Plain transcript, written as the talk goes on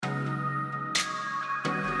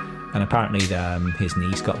And apparently his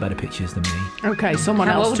niece got better pictures than me. Okay, someone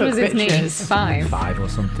How else old took was his pictures. niece? 5? 5 or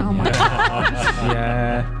something. Oh my God.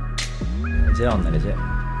 Yeah. Is it on then, is it?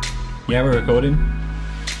 Yeah, we're recording.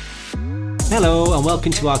 Hello and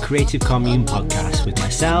welcome to our Creative Commune podcast with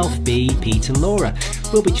myself, B, Pete and Laura.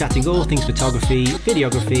 We'll be chatting all things photography,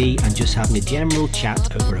 videography and just having a general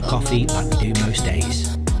chat over a coffee like we do most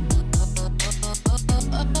days.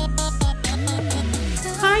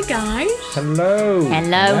 Hi guys. Hello.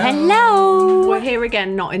 Hello. We're here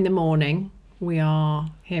again, not in the morning. We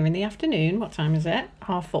are here in the afternoon. What time is it?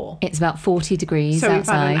 4:30. It's about 40 degrees So we've had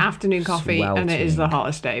outside. an afternoon coffee and it is the Sweltering.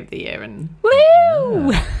 hottest day of the year. And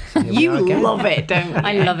Woo! you love it, don't you?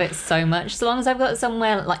 I love it so much. So long as I've got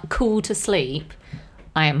somewhere like cool to sleep,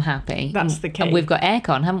 I am happy. That's the key. And we've got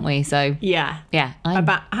aircon, haven't we? So Yeah. yeah, I'm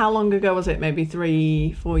About how long ago was it? Maybe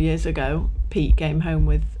 3-4 years ago. Pete came home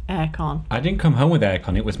with aircon. I didn't come home with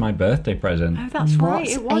aircon. It was my birthday present. Oh, that's right.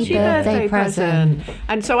 What's It was a your birthday birthday present. present?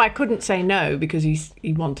 And so I couldn't say no because he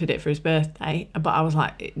wanted it for his birthday. But I was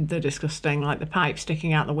like, they're disgusting. Like the pipe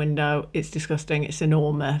sticking out the window. It's disgusting. It's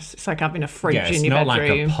enormous. It's like having a fridge Yeah, it's in your not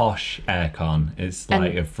bedroom. like a posh aircon. It's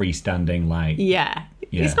like a freestanding, like... Yeah.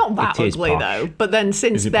 Yeah. It's not that It is ugly posh. though. But then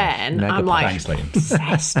since Is it posh? then, Mega I'm posh. like Thanks, Liam.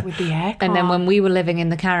 obsessed with the aircon. And then when we were living in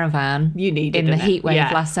the caravan, You needed in the it, heat wave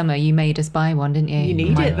yeah. last summer, you made us buy one, didn't you? You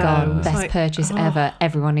need My it, though. God, It's best like, purchase ever.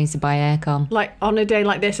 Everyone needs to buy aircon. like on a day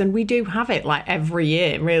like this, and we do have it like every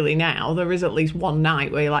year, really now, there is at least one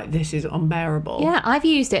night where you're like, this is unbearable. Yeah, I've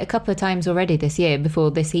used it a couple of times already this year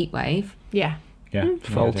before this heat wave. Yeah. Yeah.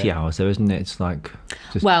 Faulty yeah. hours though, isn't it? It's like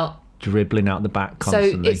just Well, dribbling out the back so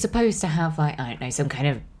constantly. it's supposed to have like, I don't know, some kind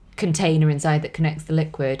of container inside that connects the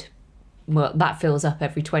liquid. Well, that fills up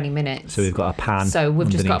every 20 minutes. So we've got a pan. So we've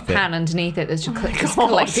just got a underneath it. pan underneath it that's just God.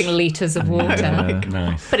 collecting litres of water.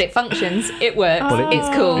 Nice. But it functions, it works,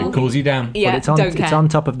 it's cool. It cools you down. Yeah, But it's on, don't care. it's on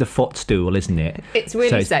top of the footstool, isn't it? It's really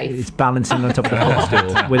so safe. It's balancing on top of the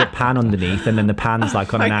footstool with a pan underneath, and then the pan's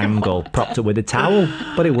like on an angle, propped up with a towel.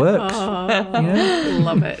 But it works. Yeah.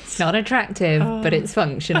 Love it. It's not attractive, but it's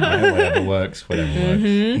functional. Yeah, whatever works, whatever works.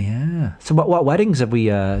 Yeah. So what weddings have we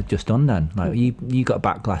just done then? Like you got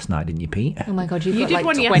back last night, didn't you, Pete? Oh my God, you've You got did like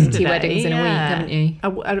one 20 yesterday, weddings in a week, haven't you?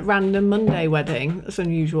 A random Monday wedding. That's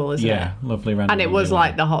unusual, isn't Yeah, it? lovely random. And it was Monday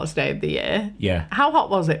like the hottest day of the year. Yeah. How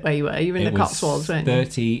hot was it where you were? You were in It the was Cotswolds, weren't you?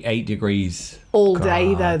 38 degrees. All day,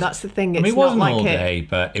 though. God. That's the thing. I It's mean, it not wasn't like all it. day,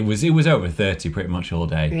 but it was over 30 pretty much all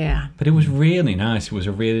day. Yeah. But it was really nice. It was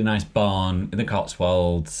a really nice barn in the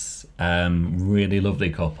Cotswolds. Really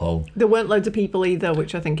lovely couple. There weren't loads of people either,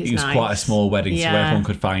 which I think is It was nice. quite a small wedding, so Yeah. everyone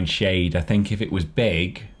could find shade. I think if it was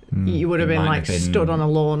big, You would have It been might like have been stood on a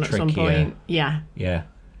lawn at some trickier. point. Yeah. yeah.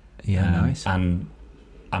 Yeah, nice. And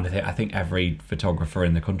I think every photographer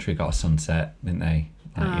in the country got a sunset, didn't they?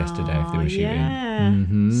 Like yesterday, if they were shooting.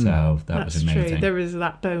 Yeah. So that That's was amazing. true. There is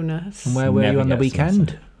that bonus. And where were Never you on the gets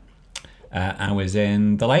weekend? sunset. I was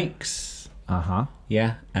in the lakes. Uh-huh.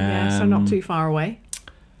 Yeah. Yeah, so not too far away.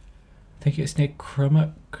 I think it's near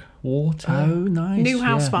Crummock Water. Oh, nice.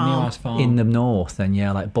 Newhouse yeah. Farm. Newhouse Farm. In the north, then,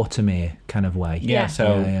 yeah, like Buttermere kind of way. Yeah,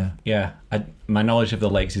 so Yeah, my knowledge of the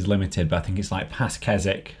lakes is limited, but I think it's like past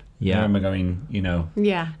Keswick. Yeah. I remember going,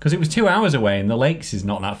 Yeah. because it was 2 hours away, and the lakes is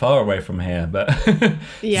not that far away from here, but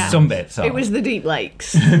Yeah. some bits are. It was the deep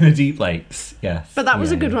lakes. the deep lakes, yes. But that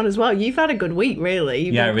was Yeah, a good yeah. one as well. You've had a good week, really.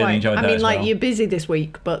 You've Yeah, been I really enjoyed I that mean, as like, well. you're busy this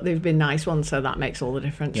week, but they've been nice ones, so that makes all the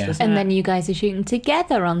difference, Yeah. doesn't And it? then you guys are shooting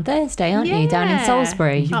together on Thursday, aren't you? Down in Yeah.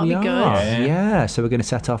 Salisbury. That'll be we good. are. Yeah. Yeah, so we're going to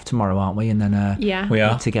set off tomorrow, aren't we? And then Yeah. We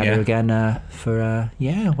are get together yeah. again for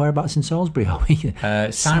whereabouts in Salisbury are we?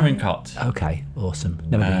 Siren Cot. Okay, awesome.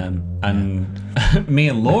 Never been. And me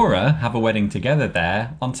and Laura have a wedding together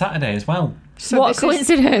there on Saturday as well. So What this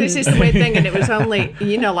coincidence. This is the weird thing, and it was only,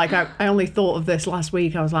 like I only thought of this last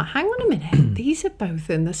week. I was like, hang on a minute, these are both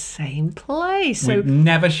in the same place. So We've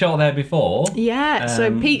never shot there before. yeah,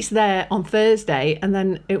 so Pete's there on Thursday, and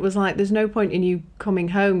then it was like, there's no point in you coming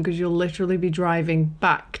home because you'll literally be driving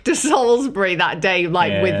back to Salisbury that day,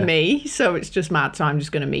 Yeah. with me. So it's just mad. So I'm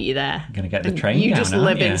just going to meet you there. Gonna get the And train You down, just aren't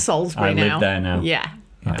live you? in Salisbury I now. live there now. Yeah.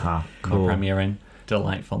 Uh-huh, Cool. cool. Premiere in.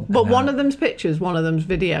 Delightful. But And, one of them's pictures, one of them's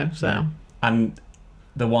video. So And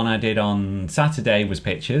the one I did on Saturday was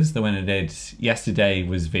pictures. The one I did yesterday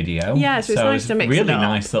was video. Yeah, so it's nice to mix it really up.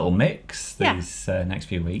 nice little mix Yeah. these next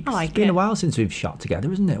few weeks. I like It's been it. a while since we've shot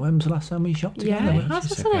together, isn't it? When was the last time we shot together? Yeah, it has,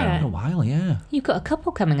 hasn't Been a it? while, yeah. You've got a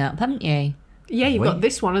couple coming up, haven't you? Yeah, you've got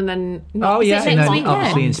this one and then... Oh, yeah. it And next then weekend?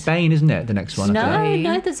 obviously in Spain, isn't it? The next one. I think.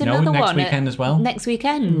 No, there's No, another next one. weekend as well? Next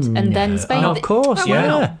weekend. And then Spain. Oh, of course,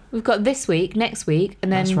 yeah. We've got this week, next week,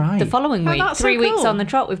 and then That's right. the following week. that's so 3 weeks cool. on the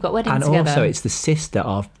trot, we've got weddings And together. also, it's the sister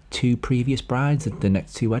of 2 previous brides at the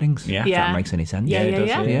next 2 weddings. Yeah. If Yeah. that makes any sense. Yeah, it does,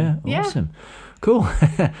 yeah. Yeah, Yeah. awesome. Cool.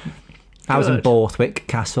 I was in Good. Borthwick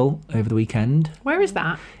Castle over the weekend. Where is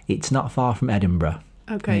that? It's not far from Edinburgh.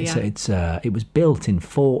 Okay, It was built in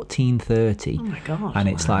 1430. Oh my God. And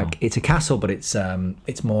it's like, it's a castle, but it's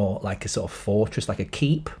more like a sort of fortress, like a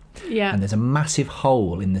keep. Yeah. And there's a massive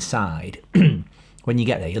hole in the side. When you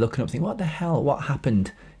get there, you're looking up thinking, what the hell? What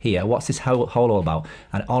happened here? What's this hole all about?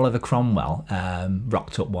 And Oliver Cromwell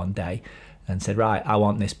rocked up one day and said, right, I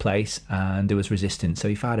want this place. And there was resistance. So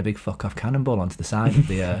he fired a big fuck-off cannonball onto the side of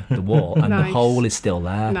the wall. And the Nice. hole is still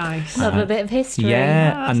there. Nice. Love a bit of history.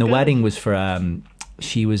 Yeah, that's and the good. wedding was for...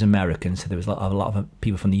 she was American, so there was a lot of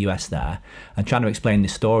people from the US there, and trying to explain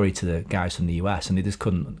this story to the guys from the US, and they just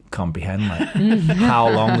couldn't comprehend like how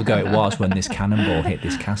long ago it was when this cannonball hit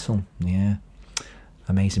this castle. Yeah,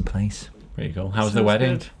 amazing place. Pretty cool. How was the Sounds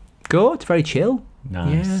wedding? good. Good, very chill.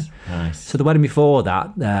 Nice. Yeah. Nice. So the wedding before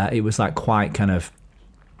that, it was like quite kind of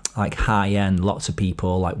like high end, lots of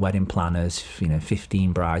people, like wedding planners,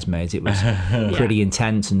 15 bridesmaids. It was pretty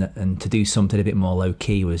intense, and to do something a bit more low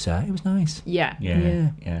key was it was nice. Yeah.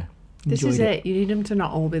 Yeah. This Enjoyed is it. You need them to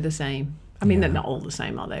not all be the same. I mean, they're not all the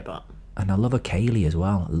same, are they? But And I love a Kaylee as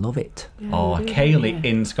well. I love it. Oh, Kaylee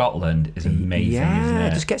in Scotland is amazing, Yeah, isn't it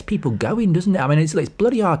it? just gets people going, doesn't it? I mean, it's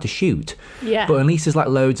bloody hard to shoot, yeah. but at least there's like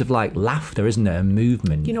loads of like laughter, isn't there, and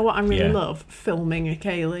movement. You know what I really Yeah. love? Filming a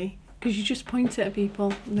Kaylee. Because you just point it at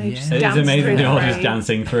people and they just Yeah. It dance is amazing. through They're the all just frame.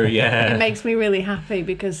 dancing through. It Yeah. makes me really happy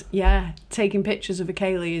because, taking pictures of a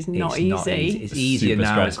Kaylee is not easy. It's easier Super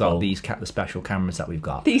now. It's stressful. got these the special cameras that we've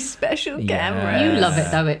got. These special Yeah. cameras. You love it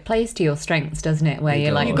though. It plays to your strengths, doesn't it? Where It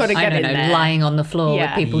you're like, does. You've gotta I get don't in know, there. lying on the floor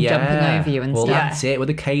Yeah. with people jumping over you and well, stuff. that's it. With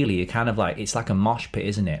a Kaylee, you kind of like it's like a mosh pit,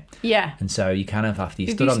 isn't it? Yeah. And so you kind of have to. You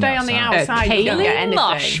If stood you on stay the on the outside. outside, you don't get Kaylee anything.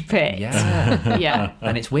 mosh pit. Yeah. Yeah.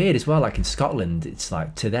 And it's weird as well. Like in Scotland, it's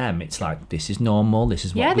like to them, it's like this is normal. This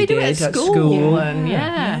is what Yeah, we they do did it at school. And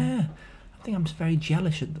yeah. I think I'm just very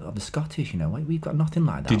jealous of the Scottish. We've got nothing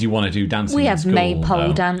like that. Did you want to do dancing? We in have school, maypole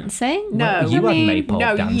though? dancing. No. You I had mean, maypole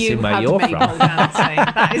no, dancing you where had you're maypole from. dancing.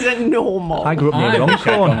 That isn't normal. I grew up near I've never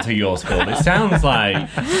Runcorn. gone to your school. It sounds like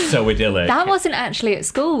so idyllic. That wasn't actually at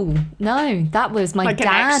school. No, that was my Like an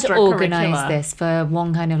dad extracurricular. organised this for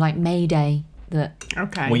one kind of like May Day. That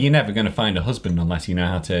Okay. Well, you're never going to find a husband unless you know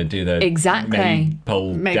how to do the Exactly.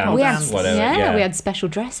 maypole Maypole dance, we had, dance. whatever. yeah, we had special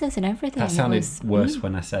dresses and everything. That It sounded was- worse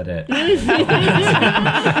when I said it.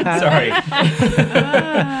 Sorry.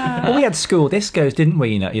 Well, we had school discos, didn't we?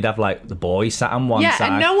 You'd have like the boys sat on one Yeah,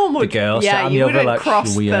 side, and no one would- the girls yeah, sat on you the other. wouldn't Like, cross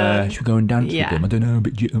should we go and dance Yeah. with them? I don't know,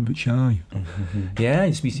 I'm a bit shy. Yeah,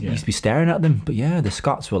 used to be staring at them. But yeah, the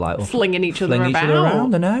Scots were like Flinging each other flinging each other about.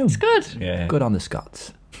 around. I know. It's good. Yeah. Good on the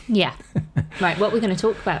Scots. Yeah. Right, what we're going to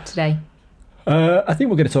talk about today? I think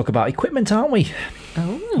we're going to talk about equipment, aren't we?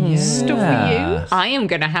 Oh, Stuff we use. I am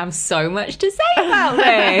going to have so much to say about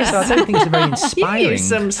this. So I don't think it's very You inspiring. use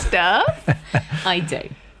some stuff. I do.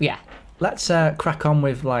 Yeah. Let's crack on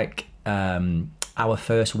with like our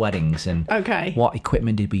first weddings and Okay. what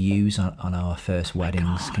equipment did we use on our first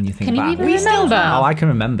weddings? Can you think Can you back? even We still remember? have- Oh, I can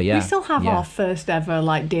remember. Yeah, We still have yeah. our first ever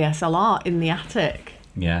like DSLR in the attic.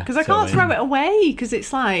 Yeah. Because I can't throw it away because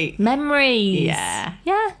it's like, Memories. Yeah.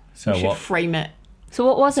 Yeah. So we should what? frame it. So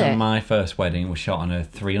what was So it? my first wedding was shot on a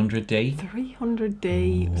 300D.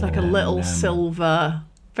 300D. It was like a little silver,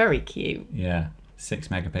 very cute. Yeah. 6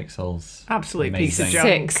 megapixels. Absolute piece of Amazing.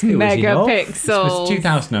 junk. 6 It was enough. This was megapixels.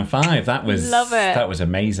 2005. That was Love it. That was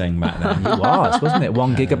amazing back then. It was, wasn't it?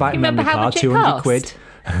 1 gigabyte Remember memory how card, much it 200 cost? quid.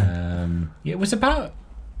 Yeah, it was about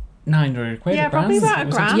 900 quid. Yeah, a probably grand. about It a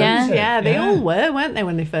was grand. expensive. Yeah, they all were, weren't they,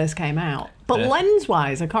 when they first came out? But Yeah.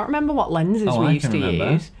 lens-wise, I can't remember what lenses Oh, we I used can to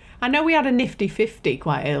remember. use. I know we had a Nifty 50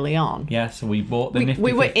 quite early on. Yeah, so we bought the we, Nifty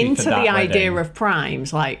we were 50 into for the that idea wedding. of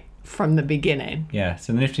primes, like, from the beginning. Yeah,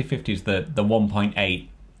 so the Nifty 50 is the 1.8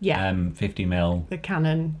 Yeah. 50mm The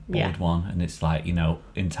Canon, yeah. board one, and it's like,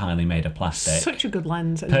 entirely made of plastic. Such a good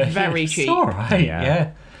lens and Perfect. very It's cheap. all right, Yeah. yeah.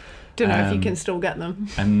 Don't know if you Um, can still get them.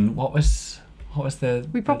 And what was the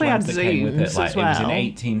We probably the had lens that came with zooms it? Like, as it was an well.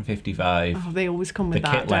 1855. Oh, they always come with the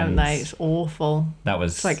that, kit don't they? lens. It's awful. That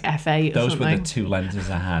was It's like F8 or those something. were the two lenses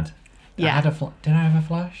I had. Yeah. I had did I have a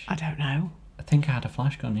flash? I don't know. I think I had a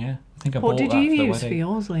flash gun. Yeah, I think I What bought did that you for the use for wedding.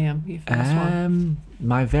 yours, Liam? Your first one?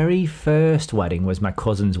 My very first wedding was my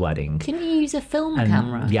cousin's wedding. Can you use a film And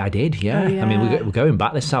camera? yeah, I did. Yeah. Oh, I mean, yeah. we're going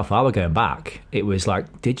back. This is how far we're going back. It was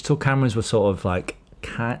like digital cameras were sort of like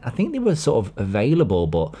I think they were sort of available,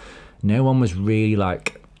 but no one was really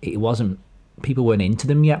like, people weren't into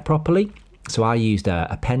them yet properly. So I used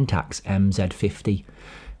a Pentax MZ50,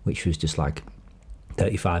 which was just like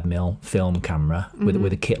 35mm film camera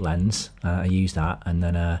with a kit lens. I used that, and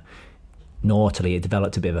then naughtily it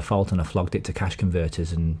developed a bit of a fault, and I flogged it to Cash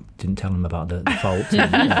Converters and didn't tell them about the fault.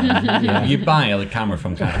 Yeah. You buy a camera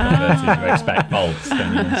from Cash Converters, you expect faults.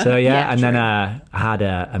 Don't you? So and then I had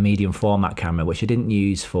a medium format camera which I didn't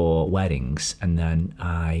use for weddings, and then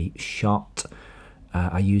I shot.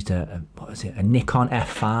 I used a Nikon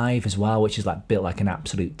F5 as well, which is like built like an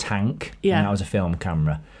absolute tank. Yeah, and that was a film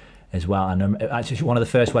camera as well. And actually, one of the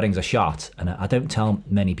first weddings I shot, and I don't tell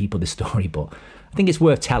many people this story, but I think it's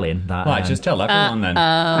worth telling. That right, just tell everyone then.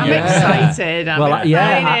 I'm excited.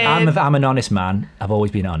 I'm an honest man. I've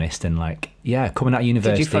always been honest, and coming out of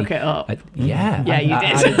university. Did you fuck it up? Yeah, you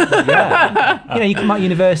did. You come out of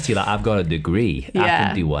university like, I've got a degree. I Yeah.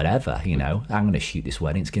 can do whatever. I'm going to shoot this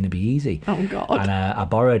wedding. It's going to be easy. Oh God. And I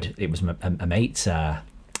borrowed. It was a mate's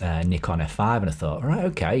Nikon F5, and I thought, all right,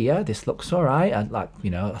 okay, yeah, this looks all right. I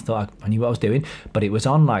thought I knew what I was doing, but it was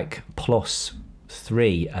on like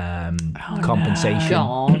 +3 compensation,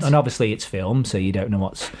 God. and obviously it's film, so you don't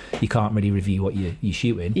know you can't really review what you're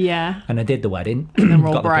shooting. Yeah. And I did the wedding, they're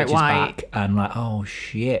all got the bright pictures white. back, and like, oh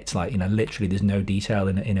shit, like literally there's no detail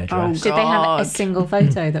in her dress. Did they have a God. single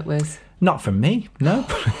photo that was? Not from me, no.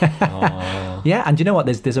 Yeah, and do you know what?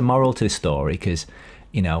 There's a moral to this story, because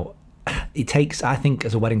it takes, I think,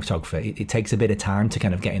 as a wedding photographer, it takes a bit of time to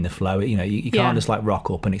kind of get in the flow. You can't Yeah. just like rock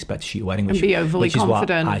up and expect to shoot a wedding, And be overly which is what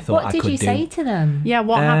confident. I thought What I did could you do. say to them? Yeah,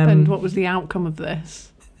 what happened? What was the outcome of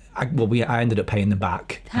this? I ended up paying them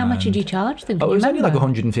back. How much did you charge them? Can Oh, it you was only like remember?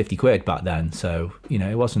 150 quid back then, so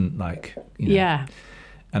it wasn't like Yeah.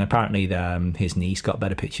 And apparently, his niece got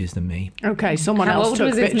better pictures than me. Okay, someone How else old took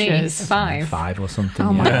was his pictures. niece? 5. 5 or something.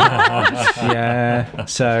 Oh my Yeah.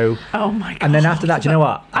 So. Oh my God. And then after that, do you know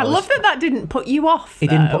what? I love that didn't put you off. It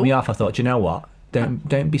didn't put though. me off. I thought, do you know what?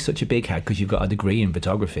 Don't be such a big head because you've got a degree in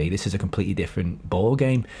photography. This is a completely different ball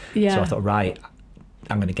game. Yeah. So I thought, right,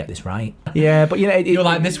 I'm going to get this right. Yeah, but You're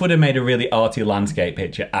like, this would have made a really arty landscape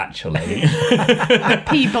picture, actually.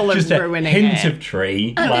 People are Just a ruining hint it. of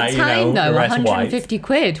tree. At the time, though, the rest 150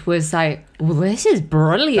 quid was like, well, this is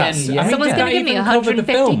brilliant. That's- I mean, Someone's does going to that give me even cover the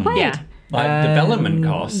 150 film? quid. Yeah. Like development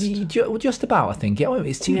cost. Well, just about, I think. Yeah, well,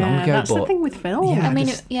 it's too long Yeah, ago. that's but the thing with film. Yeah. I mean,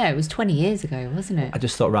 just- it was 20 years ago, wasn't it? I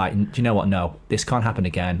just thought, right, do you know what? No, this can't happen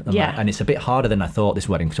again. And, Yeah. and it's a bit harder than I thought, this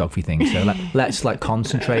wedding photography thing. So let's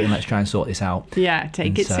concentrate and let's try and sort this out. Yeah, take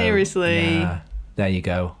And it so, seriously. Yeah, there you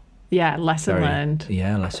go. Yeah, lesson learned.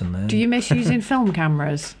 Yeah, lesson learned. Do you miss using film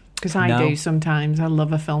cameras? Because I No. do sometimes. I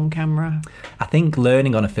love a film camera. I think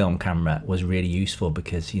learning on a film camera was really useful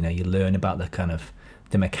because, you learn about the kind of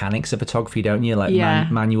the mechanics of photography, don't you? Like Yeah.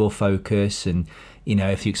 manual focus, and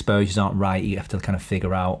if the exposures aren't right, you have to kind of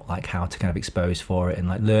figure out like how to kind of expose for it, and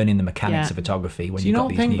like learning the mechanics Yeah. of photography when Do you you've got not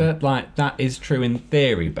these think new. that that is true in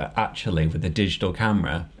theory, but actually with a digital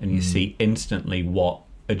camera, and you see instantly what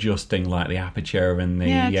adjusting like the aperture and the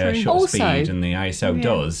Yeah, true. shutter Also, speed and the ISO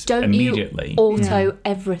does Don't immediately? you auto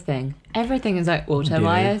everything? Everything is like auto do.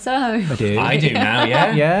 ISO. I do. I do now,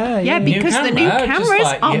 yeah. Yeah, because the new camera, just cameras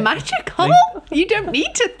like, are yeah. magical. You don't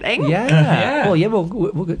need to think. Yeah. Yeah. Well, yeah, we're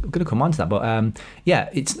going to come on to that, but yeah,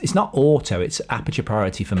 it's not auto; it's aperture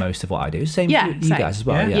priority for most of what I do. Same Yeah, for you same. guys as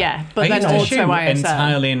well. Yeah. Yeah, but I then used to auto shoot ISO.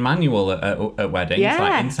 entirely in manual at weddings, Yeah,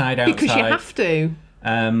 like inside, outside. because you have to.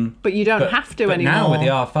 But you don't have to but anymore. now with the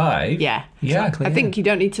R5, Yeah. yeah. Exactly. I think you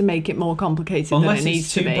don't need to make it more complicated Unless than it it's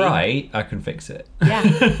needs too to be. bright, I can fix it. Yeah,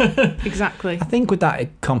 exactly. I think with that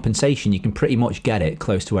compensation, you can pretty much get it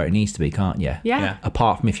close to where it needs to be, can't you? Yeah. Yeah.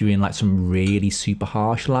 Apart from if you're in like some really super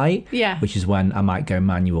harsh light, Yeah. which is when I might go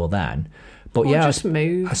manual then. But Or yeah, just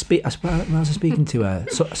move. I was speaking to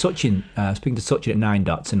Sachin at 9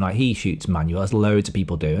 Dots, and like he shoots manual, as loads of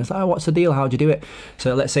people do. And it's like, oh, what's the deal? How do you do it?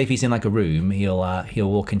 So let's say if he's in like a room, he'll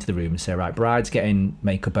walk into the room and say, right, bride's getting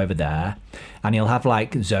makeup over there, and he'll have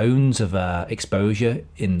like zones of exposure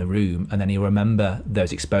in the room, and then he'll remember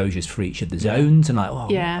those exposures for each of the zones, and like, oh,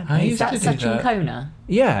 Yeah. I Is used that to do Sachin that. Kona?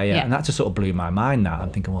 yeah, Yeah. and that just sort of blew my mind. Now I'm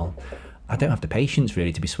thinking, well, I don't have the patience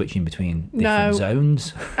really to be switching between different No.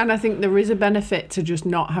 zones. And I think there is a benefit to just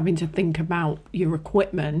not having to think about your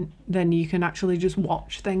equipment. Then you can actually just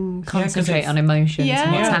watch things. Concentrate it's- on emotions Yeah.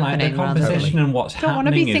 and what's Yeah, like happening the rather than... composition and what's Don't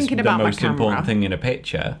wanna be happening is thinking the about my most important camera. thing in a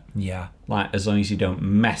picture. Yeah. Like as long as you don't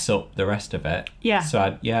mess up the rest of it. Yeah.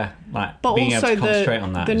 So like But being also able to concentrate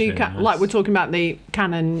on that. the is new really nice. like we're talking about the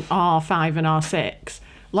Canon R5 and R6.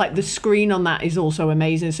 Like the screen on that is also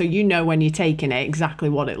amazing, so you know when you're taking it exactly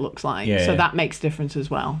what it looks like. Yeah, so yeah. that makes difference as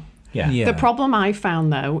well. Yeah. Yeah. The problem I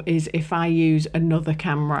found though is if I use another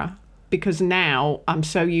camera, because now I'm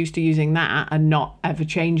so used to using that and not ever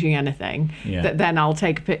changing anything, Yeah. that then I'll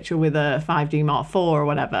take a picture with a 5D Mark IV or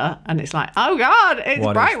whatever, and it's like, oh God, it's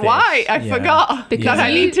What is bright this? white. I Yeah. forgot Because I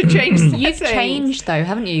you- need to change You've settings. changed though,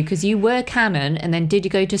 haven't you? Because you were Canon, and then did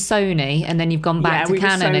you go to Sony, and then you've gone back Yeah, to we were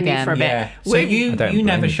Canon Sony again? for a bit. Yeah. So We- you I don't never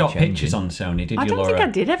blame you shot for pictures changing. on Sony, did you, I don't Laura? think I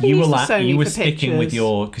did ever you use were the Sony You were for sticking with pictures.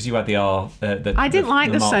 your because you had the R. I didn't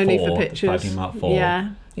like the Mark Sony IV, for the pictures. 5D Mark IV. Yeah.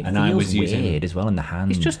 It and feels I was weird using. as well in the hand.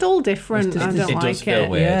 It's just all different. I don't It like does feel it.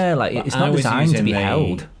 weird. Yeah, like, But it's not I was designed to using be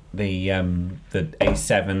held. The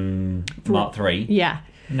A7 Mark III. Yeah.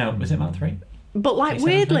 No, was it Mark III? But like A7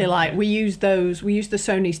 weirdly, thing? like we used the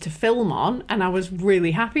Sonys to film on, and I was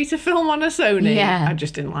really happy to film on a Sony. Yeah. I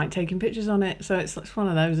just didn't like taking pictures on it, so it's one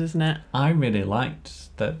of those, isn't it? I really liked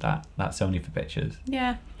that Sony for pictures.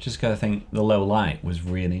 Yeah. Just because I think the low light was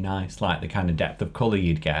really nice. Like the kind of depth of colour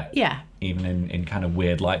you'd get, Yeah. even in kind of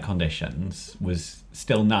weird light conditions, was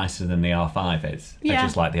still nicer than the R5 is. I Yeah.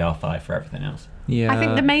 just like the R5 for everything else. Yeah. I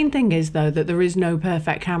think the main thing is though that there is no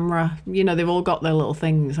perfect camera. You know, they've all got their little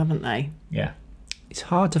things, haven't they? Yeah. It's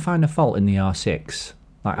hard to find a fault in the R6.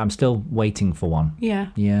 Like, I'm still waiting for one. Yeah.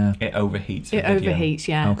 Yeah. It overheats. It for video. overheats,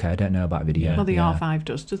 yeah. Okay, I don't know about video. Well, the yeah. R5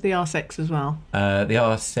 does. Does the R6 as well? The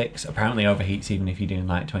R6 apparently overheats even if you're doing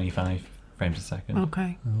like 25 frames a second.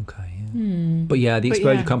 Okay. Okay, yeah. But yeah, the But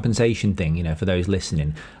exposure yeah. compensation thing, you know, for those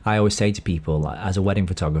listening, I always say to people, like, as a wedding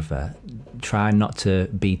photographer, try not to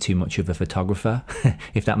be too much of a photographer,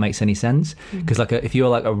 if that makes any sense. Because if you're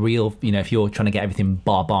like a real, you know, if you're trying to get everything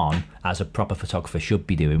bob on, as a proper photographer should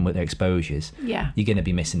be doing with their exposures, Yeah. you're going to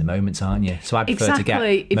be missing the moments, aren't you? So I prefer Exactly.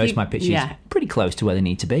 to get If most you- of my pictures yeah. pretty close to where they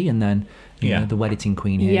need to be, and then you Yeah. know, the wedding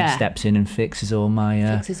queen here Yeah. steps in and fixes all my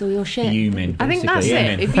Fixes all your shit. Fuming. I think that's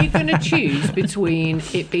Basically, it. If you're going to choose between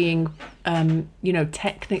it being, you know,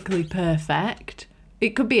 technically perfect,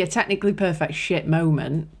 it could be a technically perfect shit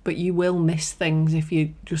moment, but you will miss things if you're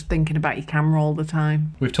just thinking about your camera all the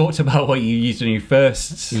time. We've talked about what you used on your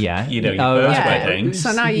first, Yeah. your Oh, first right. wedding.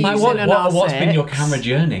 So now you're Like, using an what's been R6. your camera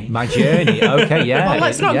journey? My journey, okay, yeah. Well,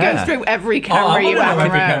 let's not yeah. go through every I camera wanna you know ever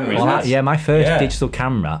every owned. camera. Well, yeah, my first Yeah. digital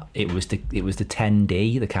camera, it was the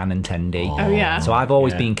 10D, the Canon 10D. Oh, yeah. So I've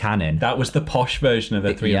always Yeah. been Canon. That was the posh version of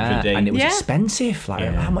the 300D. Yeah, and it was Yeah. expensive. Like,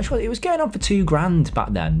 Yeah. how much was it? It was going on for $2,000 back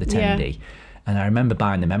then, the 10D. And I remember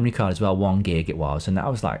buying the memory card as well, 1 gig it was, and that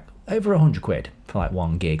was like over £100 for like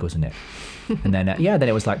 1 gig, wasn't it? And then then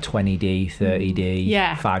it was like 20D, 30D,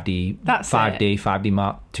 Yeah. 5D, That's 5D, 5D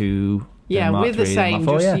Mark II. Yeah, then Mark we're the III, then same.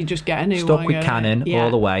 Mark IV, Just, you just get a new Stuck one. with go, Canon yeah.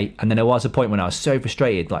 all the way, and then there was a point when I was so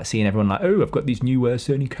frustrated, like seeing everyone like, "Oh, I've got these new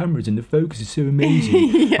Sony cameras, and the focus is so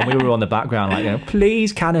amazing." And we were on the background like,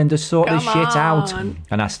 "Please, Canon, just sort this Come shit out." on.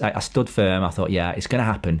 And I stood firm. I thought, yeah, it's gonna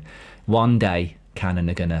happen. One day, Canon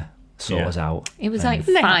are gonna sort Yeah. us out. It was like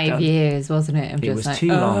They have 5 done. years, wasn't it? Of It just was like, too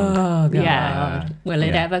long. Oh, God. Yeah. Will it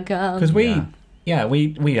Yeah. ever come? Because we Yeah.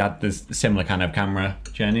 we had this similar kind of camera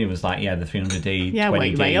journey. It was like, the 300D, Yeah,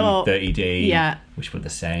 way 20D, up. 30D, Yeah. which were the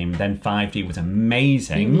same. Then 5D was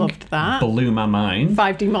amazing. Loved that. Blew my mind.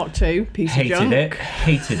 5D Mark II, piece of junk.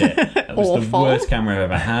 Hated it. It was the Awful. worst camera I've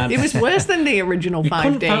ever had. It was worse than the original You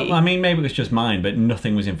couldn't 5D. I mean, maybe it was just mine, but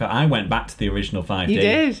nothing was in. I went back to the original 5D. You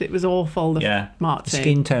did. It was awful. The Yeah. Mark The II.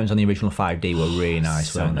 skin tones on the original 5D were really nice,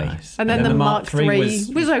 So weren't they? nice. And then the Mark III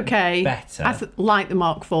was okay. better. I like the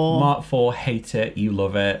Mark IV. Mark IV, hate it. You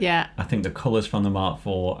love it. Yeah. I think the colours from the Mark IV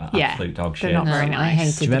are Yeah, absolute dog they're shit. not very No, I nice.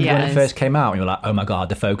 hated Do you remember when it Yes. first came out? And you were like, "Oh my god,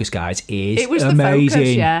 the focus, guys, is It was amazing." the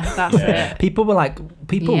focus, yeah, that's it. People were like,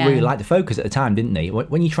 people Yeah. really liked the focus at the time, didn't they?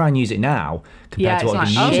 When you try and use it now, compared Yeah, to what it's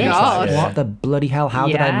we've like, been oh using, it's like, God. what the bloody hell? How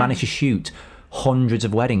did I Yeah. manage to shoot hundreds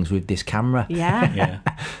of weddings with this camera? Yeah. Yeah.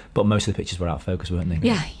 But most of the pictures were out of focus, weren't they?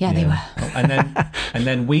 Yeah, they were. and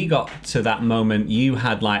then we got to that moment. You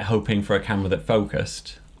had like hoping for a camera that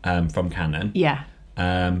focused from Canon. Yeah.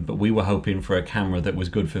 But we were hoping for a camera that was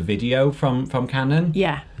good for video from Canon.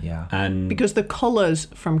 Yeah. Yeah. And Because the colours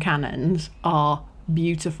from Canons are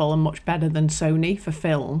beautiful and much better than Sony for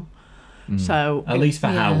film. So at least for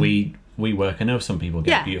how Yeah. we work, I know some people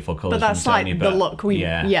get yeah, beautiful colours but that's from like Sony, the look we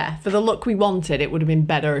yeah. for the look we wanted. It would have been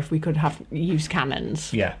better if we could have used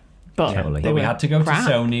Canons. Yeah. But Totally. they But we were had to go crap.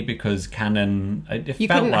 to Sony because Canon. It You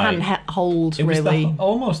felt couldn't like hold it was really.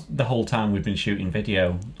 almost the whole time we've been shooting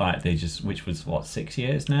video. Like which was what 6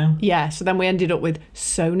 years now. Yeah, so then we ended up with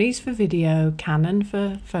Sony's for video, Canon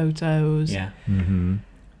for photos. Yeah. Mm-hmm.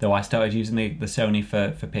 Though I started using the Sony for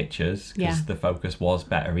pictures because Yeah. the focus was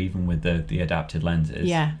better even with the adapted lenses.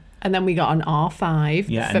 Yeah. And then we got an R5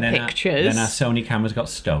 Yeah, for and then pictures. then our Sony cameras got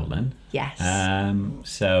stolen. Yes.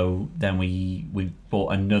 So then we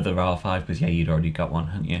bought another R5 because you'd already got one,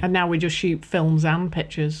 hadn't you? And now we just shoot films and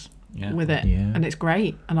pictures Yeah. with it. Yeah. And it's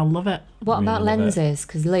great. And I love it. What Really about love it. lenses?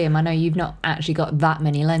 Because Liam, I know you've not actually got that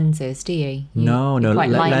many lenses, do you? No, You're quite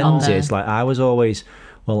light on lenses. the- Like I was always,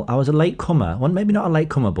 I was a late comer. Well, maybe not a late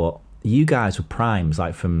comer, but you guys were primes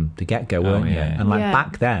like from the get go, weren't you? yeah. And like Yeah.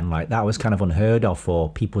 back then, like that was kind of unheard of for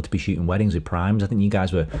people to be shooting weddings with primes. I think you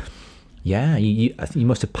guys were, I think you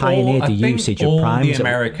must have pioneered I the think usage all of primes. the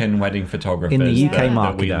American wedding photographers In the UK that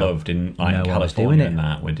market, we though, loved in like no one was California doing it. and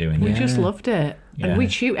that were doing We it. just loved it. Yeah. And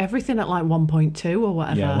we'd shoot everything at like 1.2 or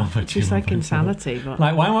whatever. Yeah, 1.2, Just like 1.2. insanity. But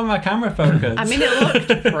Like, why won't my camera focus? I mean, it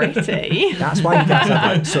looked pretty. That's why you guys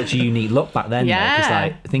had like such a unique look back then. Yeah. Because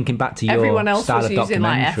like thinking back to your Everyone else style was of using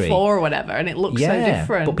like documentary. F4 or whatever, and it looked so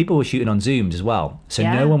different. But people were shooting on Zooms as well. So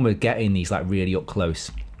Yeah. no one was getting these like really up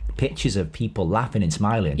close pictures of people laughing and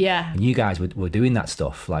smiling. Yeah. And you guys were doing that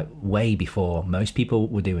stuff like way before most people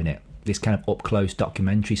were doing it. This kind of up close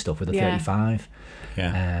documentary stuff with a Yeah. 35.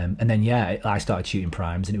 Yeah. And then I started shooting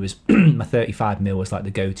primes, and it was my 35mm was like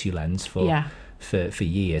the go-to lens for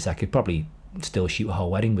years. I could probably still shoot a whole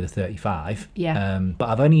wedding with a 35. Yeah. But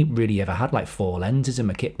I've only really ever had like 4 lenses in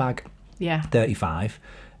my kit bag. Yeah. 35,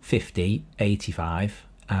 50, 85,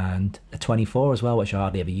 and a 24 as well, which I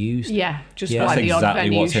hardly ever used. Yeah. Just Yeah. like That's the odd exactly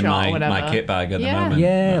venue what's in shot or whatever. my kit bag at the Yeah. moment.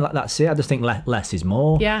 Yeah, like that's it. I just think less is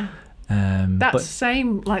more. Yeah. That's the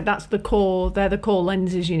same. Like that's the core. They're the core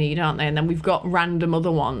lenses you need, aren't they? And then we've got random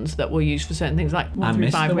other ones that we'll use for certain things, like I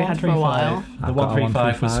missed 135 the we had for a while. 135. The I've got a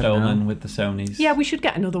 135 was 135 stolen now. with the Sonys. Yeah, we should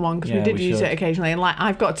get another one because we Yeah, did we use should. it occasionally. And like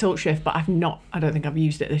I've got a tilt shift, but I don't think I've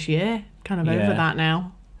used it this year. Kind of over Yeah. that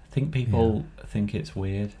now. I think people think it's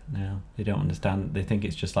weird now. They don't understand. They think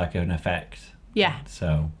it's just like an effect. Yeah.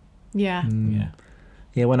 So, Yeah. yeah.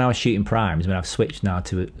 Yeah, when I was shooting primes, I've switched now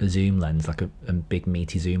to a zoom lens, like a big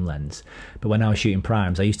meaty zoom lens. But when I was shooting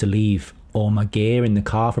primes, I used to leave all my gear in the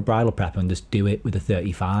car for bridal prep and just do it with a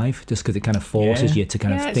 35, just because it kind of forces Yeah. you to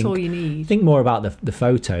kind Yeah, of it's think all you need. think more about the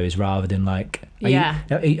photos rather than like Yeah.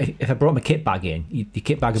 if I brought my kit bag in, your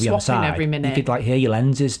kit bag would be on the Swapping side. every minute. You could like hear your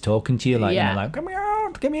lenses talking to you, like Yeah. you know, like come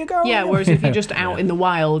here, give me a go. Yeah, whereas if you're just out in the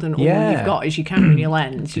wild and all Yeah. you've got is your camera and your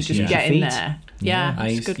lens, you Just just use get your in feet. there. Yeah, I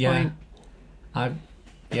that's a used, good yeah. point.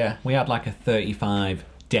 We had like a 35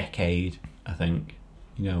 decade, I think.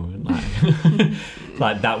 You know, like,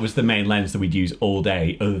 like that was the main lens that we'd use all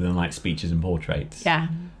day, other than like speeches and portraits. Yeah.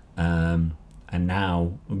 And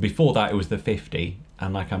now, before that, it was the 50,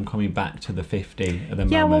 and like I'm coming back to the 50 at the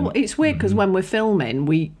Yeah, moment. well, it's weird because when we're filming,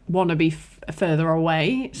 we want to be further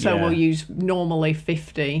away, so Yeah. we'll use normally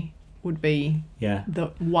 50 would be Yeah. the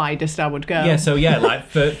widest I would go. Yeah, so yeah, like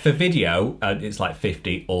for video, it's like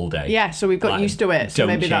 50 all day. Yeah, so we've got Like, used to it. So don't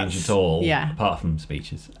maybe change that's at all. Yeah. Apart from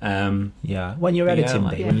speeches. Yeah, when you're Yeah, editing,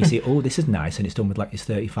 like- Dave, when you see, oh, this is nice, and it's done with like it's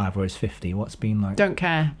 35 or it's 50. What's been like? Don't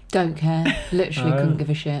care. Don't care. Literally Oh. couldn't give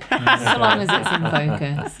a shit. So long as it's in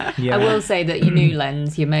focus. Yeah. I will say that your new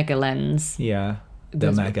lens, your mega lens, Yeah, the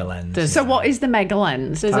There's- mega lens. there's- So what is the mega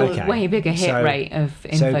lens? there's Okay. a way bigger hit So- rate of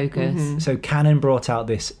in so- focus. So Canon brought out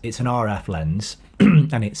this. It's an RF lens,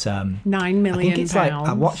 and it's 9 I million think it's pounds. like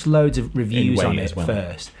I watched loads of reviews weight on it as well.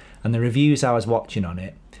 first, and the reviews I was watching on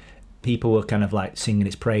it, people were kind of like singing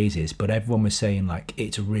its praises, but everyone was saying like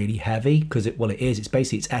it's really heavy because it is. It's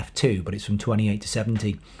basically it's f2, but it's from 28 to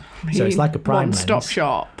 70, so it's like a prime one-stop lens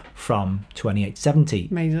shop. from 28 to 70.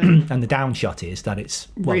 Amazing. And the downshot is that it's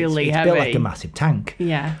Really it's built like heavy. a massive tank.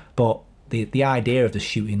 Yeah. But the idea of just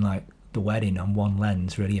shooting like the wedding on one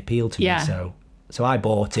lens really appealed to Yeah. me. So I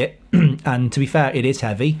bought it, and to be fair, it is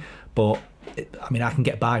heavy, but I mean I can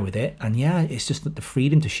get by with it. And yeah, it's just that the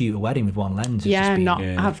freedom to shoot a wedding with one lens. Has Yeah, just been, not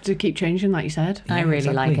Yeah. have to keep changing like you said. I Yeah, really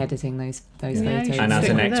exactly. like editing those Yeah, you photos. should And as stick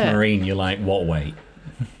an with it. ex-marine, you're like, what weight?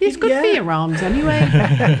 It's good for Yeah. your arms anyway.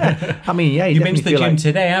 I mean, yeah, You've been to definitely the feel gym like-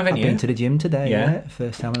 today, haven't I've you? been to the gym today. Yeah. Yeah,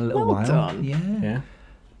 first time in a little Well while. done. Yeah. Yeah.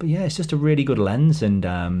 But yeah, it's just a really good lens, and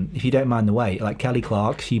if you don't mind the weight, like Kelly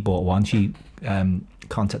Clark, she bought one. She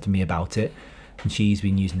contacted me about it, and she's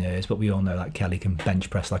been using hers. But we all know like Kelly can bench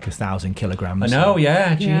press like 1,000 kilograms. I know,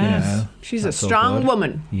 yeah. Jeez. Yes. Yeah. She's a That's all strong good.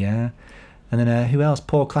 woman. Yeah, and then who else?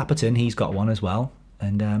 Paul Clapperton, he's got one as well,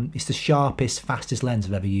 and it's the sharpest, fastest lens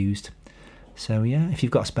I've ever used. So yeah, if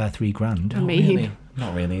you've got a spare £3,000, I mean,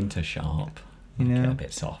 Not really into sharp. You Get know. a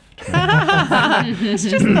bit soft. It's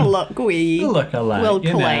just the look we Look alike, will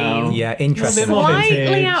you claim. know. Yeah, interesting. more Slightly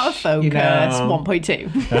vintage, out of focus, you know.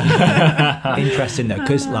 1.2. Interesting though,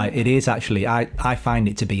 because like it is actually, I find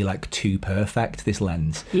it to be like too perfect, this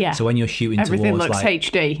lens. Yeah. So when you're shooting Everything towards looks like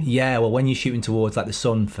HD. yeah, well, when you're shooting towards like the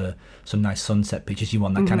sun for some nice sunset pictures, you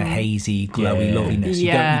want that kind of hazy, glowy Yeah. loveliness.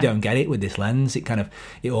 Yeah. You don't get it with this lens.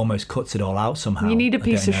 It almost cuts it all out somehow. You need a I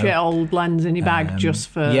piece don't of know. shit old lens in your bag just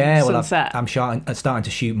for Yeah, well, sunset. I'm starting to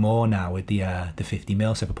shoot more now with the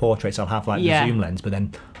 50mm. So for portraits, I'll have like Yeah. the zoom lens, but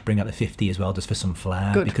then bring out the 50 as well, just for some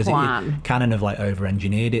flair. Good because plan. Canon have like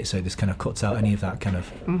over-engineered it, so it just kind of cuts out any of that kind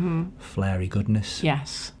of flary goodness.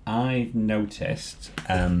 Yes. I've noticed,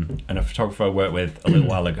 and a photographer I worked with a little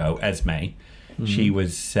while ago, Esme, she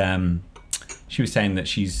was saying that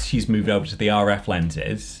she's moved over to the RF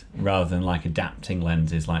lenses rather than like adapting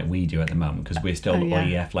lenses like we do at the moment, because we're still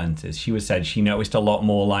EF lenses. She said she noticed a lot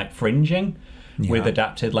more like fringing with Yeah.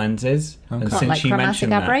 adapted lenses. And What, since like she chromatic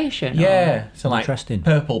mentioned that, aberration? yeah, so like Interesting.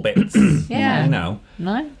 purple bits, Yeah. you know.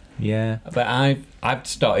 No? Yeah. But I've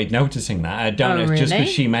started noticing that. I don't Oh, know, it's just really?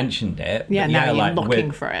 because she mentioned it. Yeah, But now you're like,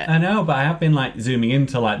 looking for it. I know, but I have been like zooming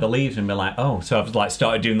into like the leaves and be like, oh, so I've like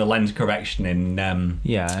started doing the lens correction in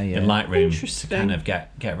Yeah. in Lightroom to Interesting. kind of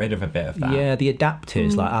get rid of a bit of that. Yeah, the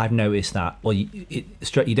adapters, like I've noticed that, well, you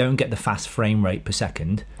don't get the fast frame rate per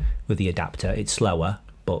second with the adapter. It's slower,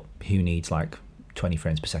 but who needs like 20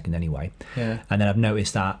 frames per second anyway? Yeah. And then I've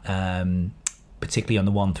noticed that, particularly on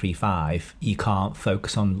the 135, you can't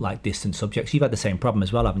focus on like distant subjects. You've had the same problem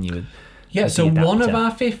as well, haven't you? Yeah, with so the one of adapter?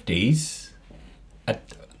 our 50s, I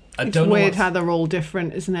It's don't know weird what's- how they're all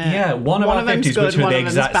different, isn't it? Yeah, one of our them's 50s, good, which were one the of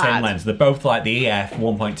them's exact same bad. lens. They're both like the EF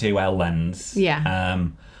 1.2L lens. Yeah.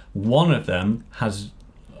 One of them has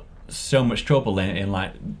so much trouble in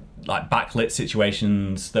like backlit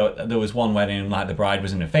situations. There was one wedding, like the bride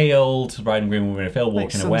was in a field, the bride and groom were in a field Like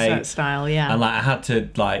walking sunset away. style, yeah. And like I had to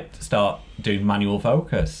like start doing manual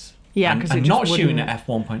focus. Yeah, And- 'cause and it just not shooting wouldn't- at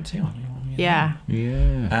f1.2. yeah.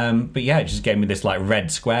 Yeah. But yeah, it just gave me this like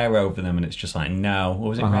red square over them, and it's just like no, or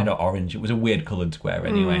was it red or orange? It was a weird coloured square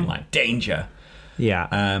anyway, and like danger. Yeah.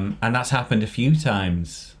 And that's happened a few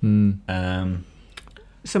times.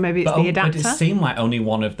 So maybe it's But, the but adapter. it seemed like only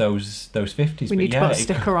one of those 50s. We but need yeah, to put a it-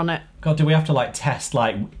 sticker on it. God, do we have to like test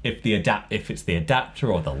like if it's the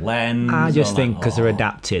adapter or the lens? I just or, think like, because they're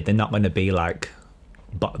adapted, they're not going to be like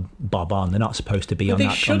bob on. They're not supposed to be But on they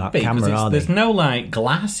that, should on that be, 'cause camera, are they? there's no like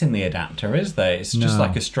glass in the adapter, is there? It's just No.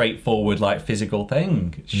 like a straightforward like physical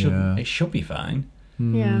thing. It should be fine.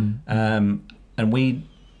 Yeah. And we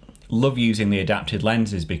love using the adapted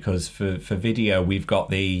lenses because for video we've got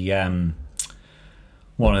the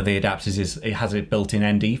one of the adapters it has a built-in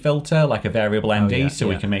ND filter, like a variable ND, yeah, so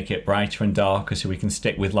we yeah. can make it brighter and darker, so we can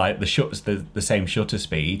stick with like the shutters the same shutter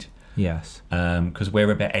speed. Yes. Because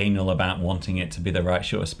we're a bit anal about wanting it to be the right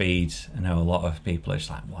shutter speed. I know a lot of people are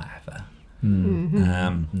just like whatever.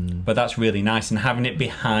 But that's really nice, and having it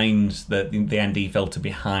behind the ND filter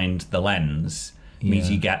behind the lens means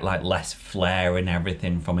Yeah. you get like less flare and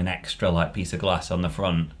everything from an extra like piece of glass on the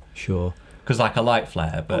front. Sure. Because like a light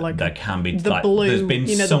flare, but like there can be the like blue- there's been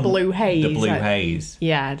you know, the some blue haze, the blue like- haze.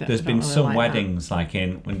 Yeah. I don't- There's I been don't really some like weddings, like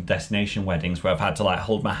in destination weddings, where I've had to like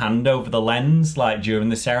hold my hand over the lens like during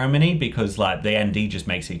the ceremony because like the ND just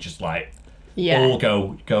makes it just like that. Yeah. all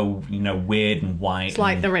go weird and white. It's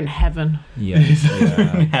like and they're in heaven. Yeah.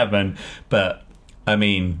 in heaven, but I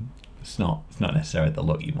mean, it's not necessarily the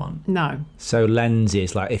look you want. No. So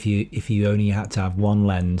lenses, like if you only had to have one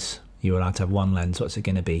lens, you were allowed to have one lens. What's it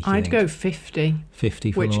going to be? do you I'd think? go 50.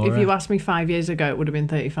 50 for Which, Laura? if you asked me 5 years ago, it would have been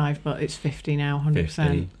 35, but it's 50 now, 100%.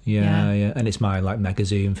 50. Yeah, and it's my like mega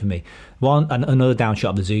zoom for me. Another downshot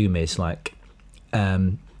of the zoom is like,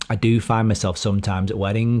 I do find myself sometimes at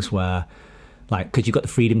weddings where, like, because you've got the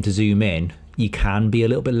freedom to zoom in, you can be a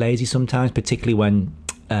little bit lazy sometimes, particularly when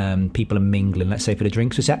people are mingling, let's say for the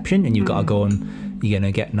drinks reception, and you've got to go and you're going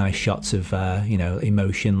to get nice shots of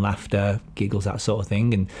emotion, laughter, giggles, that sort of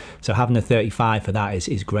thing. And so having a 35 for that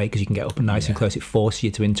is great, because you can get up and nice and close. It forces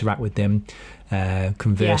you to interact with them,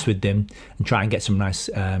 converse with them, and try and get some nice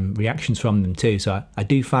reactions from them too. So I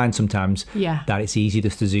do find sometimes that it's easy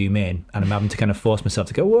just to zoom in, and I'm having to kind of force myself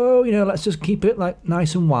to go, whoa, let's just keep it like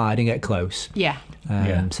nice and wide and get close. Yeah.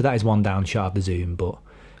 So that is one downshot of the zoom, but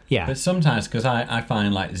yeah. But sometimes, because I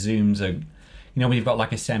find like zooms are, when you've got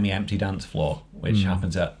like a semi-empty dance floor, which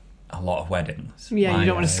happens at a lot of weddings. Yeah, you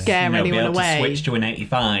don't want to scare be anyone able away. To switch to an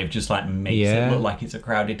 85 just like makes it look like it's a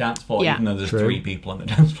crowded dance floor, Yeah. even though there's True. 3 people on the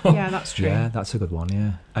dance floor. Yeah, that's true. Yeah, that's a good one,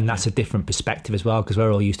 yeah. And that's a different perspective as well, because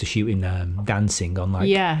we're all used to shooting dancing on like,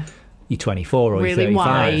 Yeah. you're 24 or Really you're 35,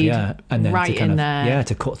 wide, yeah, and then right to kind in of there.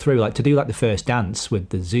 to cut through, like to do like the first dance with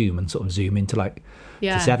the zoom and sort of zoom into like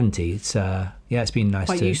Yeah. to 70. It's it's been nice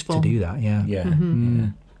Quite to useful. do that. Yeah, Yeah.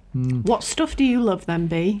 What stuff do you love then,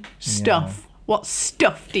 B? Stuff. What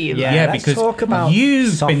stuff do you love? Yeah, Yeah, let's because talk about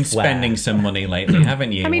you've been software. spending some money lately,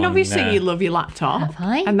 haven't you? I mean, on, obviously you love your laptop, Have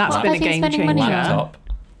I? and that's What been a have I been game spending changer. money on? laptop.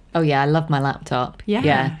 Oh yeah, I love my laptop.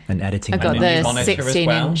 Yeah. and editing. I got And a new the monitor as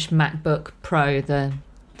 16-inch MacBook Pro, the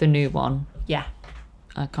new one. Yeah.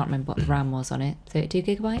 I can't remember what the RAM was on it. 32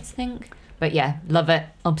 gigabytes, I think. But yeah, love it.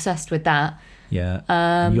 Obsessed with that.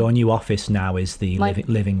 Yeah, your new office now is the my-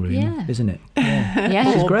 living room, yeah. isn't it?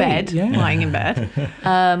 Yeah. Or great, bed, yeah. lying in bed.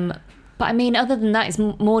 But I mean, other than that, it's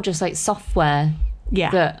more just like software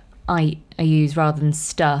Yeah. that I use rather than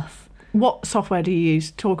stuff. What software do you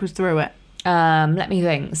use? Talk us through it. Let me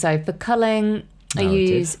think. So for culling, I Narrative.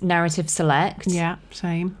 use Narrative Select. Yeah,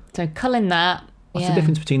 same. So culling that. What's yeah. the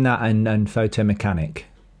difference between that and Photo Mechanic?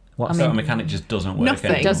 What's So mechanic just doesn't work Nothing.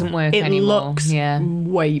 anymore. It doesn't work It anymore. looks Yeah.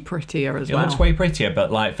 way prettier as It well. looks way prettier,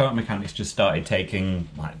 but like Photo Mechanics just started taking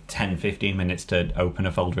like 10-15 minutes to open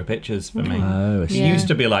a folder of pictures for me. Oh, I It see. Yeah. used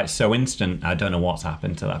to be like so instant. I don't know what's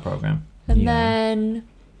happened to that program. And Yeah. then,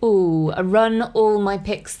 I run all my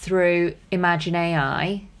pics through Imagine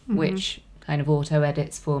AI, which kind of auto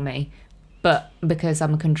edits for me. But because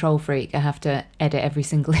I'm a control freak, I have to edit every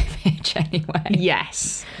single image anyway.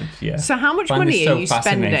 Yes. Yeah. So how much Find money this are so you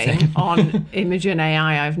fascinating. spending on Imogen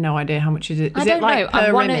AI? I have no idea how much is it. Is I don't it like know. I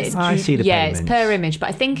per wanna- image? I see the Yeah, it's payments. per image, but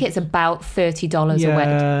I think it's about $30 Yeah,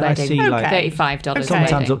 a I wedding. see, like- $35 a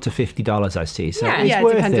Sometimes wedding. up to $50 I see. So Yeah. it's Yeah,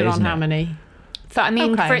 worth depending it, on isn't how it? many. But I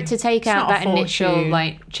mean, Okay. for it to take It's out not a that initial, fortune.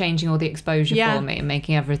 like, changing all the exposure Yeah. for me and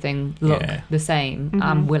making everything look Yeah. the same,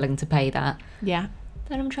 I'm willing to pay that. Yeah.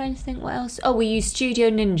 Then I'm trying to think what else. Oh, we use Studio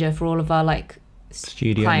Ninja for all of our, like,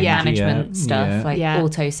 Studio client Ninja, management stuff, yeah. like Yeah.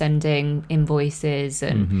 auto-sending invoices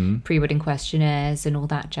and pre-wedding questionnaires and all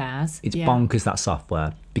that jazz. It's Yeah. bonkers, that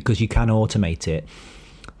software, because you can automate it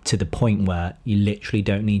to the point where you literally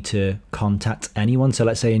don't need to contact anyone. So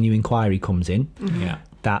let's say a new inquiry comes in, Yeah.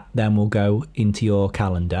 that then will go into your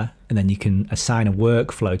calendar, and then you can assign a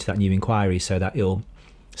workflow to that new inquiry so that you'll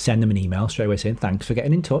send them an email straight away saying, thanks for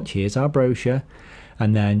getting in touch, here's our brochure.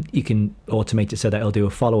 And then you can automate it so that it'll do a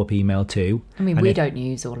follow-up email too. I mean, And we if- don't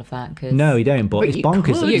use all of that because No, you don't, but But it's you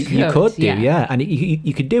bonkers. could. You could do, yeah. yeah. And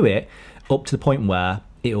you could do it up to the point where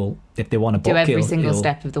it'll, if they want to do book every it'll- single it'll-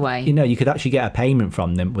 step of the way. You know, you could actually get a payment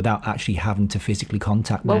from them without actually having to physically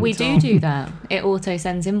contact Well, them. we do that. It auto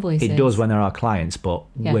sends invoices. It does when they're our clients, but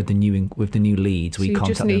Yeah. with the new leads, we So you just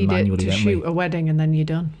contact them need it manually, to don't shoot we? a wedding and then you're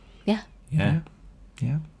done. Yeah. Yeah.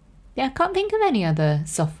 Yeah. Yeah, I can't think of any other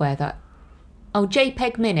software that... Oh,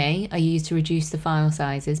 JPEG Mini I use to reduce the file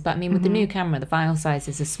sizes. But I mean, with the new camera, the file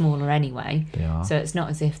sizes are smaller anyway. They are. So it's not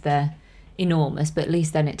as if they're enormous, but at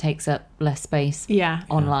least then it takes up less space Yeah.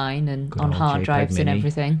 online and Good on old hard JPEG drives and Mini.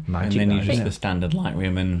 everything. And Magic, then you that, just isn't the it? standard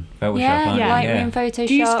Lightroom and Photoshop. Yeah, aren't you? Lightroom, Photoshop.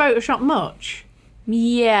 Do you use Photoshop much?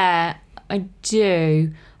 Yeah, I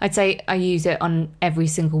do. I'd say I use it on every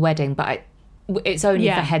single wedding, but it's only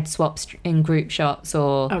Yeah. for head swaps in group shots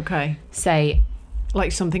or Okay. say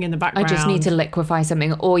Like something in the I background. just need to liquefy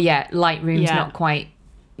something, or Lightroom's Yeah. not quite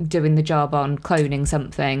doing the job on cloning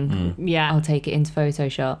something. Yeah. I'll take it into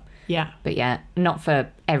Photoshop. Yeah. But yeah, not for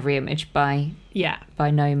every image by Yeah.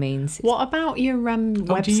 no means. What about your Oh, do you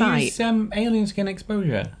website? use alien skin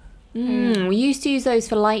exposure? We used to use those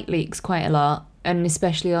for light leaks quite a lot, and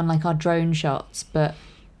especially on like our drone shots, but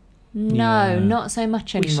no, Yeah. not so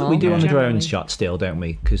much anymore. We do on the Generally. drone shot still, don't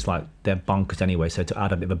we? Because like they're bonkers anyway. So to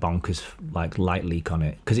add a bit of a bonkers like light leak on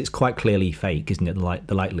it, because it's quite clearly fake, isn't it?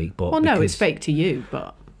 The light leak, but Well, no, because- it's fake to you,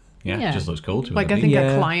 but Yeah, Yeah. it just looks cool to like me. I think Yeah.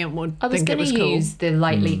 a client would I was think it going was to cool. use the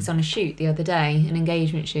light leaks on a shoot the other day, an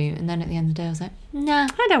engagement shoot, and then at the end of the day I was like, nah,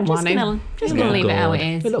 I don't want to. just gonna look leave it how it good.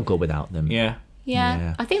 is. They look good without them. Yeah.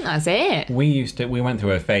 Yeah, I think that's it. We went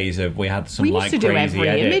through a phase of we had some We like used to do crazy every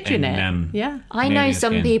edit image in in, it. Yeah. I know Alien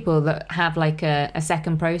some Skin. people that have like a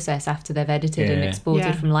second process after they've edited and Yeah. exported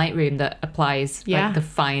Yeah. from Lightroom that applies Yeah. like the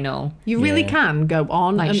final You really Yeah. can go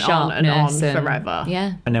on like and on and on sharpness and forever.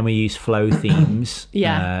 Yeah, And then we use Flow themes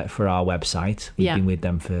Yeah. for our website. We've Yeah. been with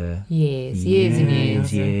them for years and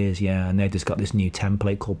years. years, yeah. And they've just got this new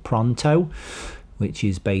template called Pronto, which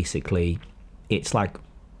is basically,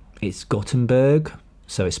 it's Gutenberg,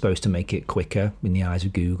 so it's supposed to make it quicker in the eyes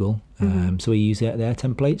of Google. So we use their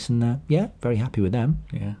templates, and very happy with them.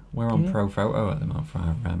 Yeah, we're on Pro Photo at the moment for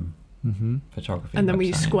our photography. And then we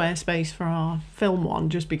use website. Squarespace for our film one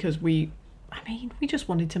just because we I mean, we just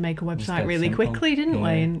wanted to make a website dead really simple. quickly, didn't we?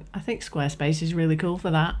 Yeah. And I think Squarespace is really cool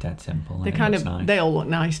for that. Dead simple. They and it kind looks of, nice. they all look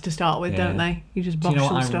nice to start with, Yeah. don't they? You just Do bosh you know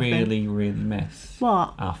some what I stuff in. really, really miss?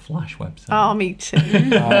 What? Our Flash website. Oh, me too.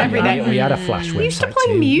 Every day. We had a Flash website. We used to play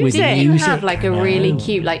too. music. With Did You music, have like a I really know.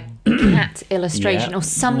 cute like cat illustration or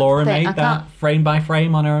something. Laura made I that can't. frame by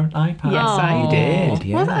frame on her iPad. Yes, I Oh. did.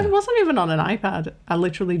 Yeah. Well, it wasn't even on an iPad. I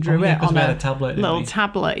literally drew Oh, yeah, it 'cause on we had a a tablet, didn't little we?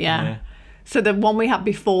 tablet, yeah. Yeah. So the one we had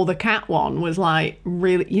before the cat one was like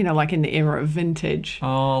really, you know, like in the era of vintage.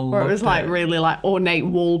 Oh, where it was loved like really like ornate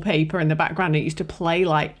wallpaper in the background. It used to play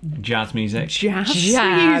like jazz music. jazz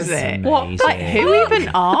Jazz. music. Amazing. Like, who even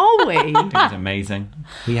are we? It was amazing.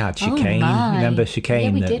 We had Chicane. my. Remember Yeah,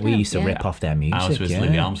 Chicane we that did we have, used to yeah. rip off their music? Ours was yeah.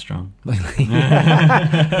 Louis Armstrong.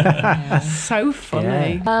 So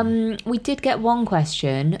funny. We did get one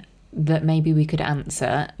question that maybe we could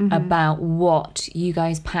answer Mm-hmm. about what you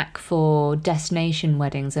guys pack for destination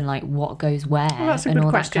weddings and like what goes where Well, that's a and good all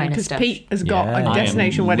question that kind of because stuff. Pete has got Yeah. a I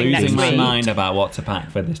destination I am wedding losing next my week. mind about what to pack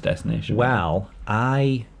for this destination. Well,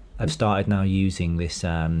 I have started now using this.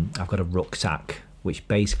 I've got a rucksack, which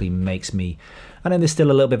basically makes me. I know there's still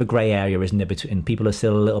a little bit of a grey area, isn't there? Between people are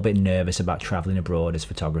still a little bit nervous about travelling abroad as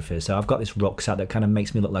photographers. So I've got this rucksack that kind of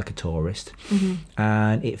makes me look like a tourist,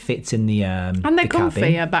 and it fits in the And they're the comfy.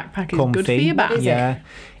 cabin. A backpack is good for Comfy. your back. is it? Yeah,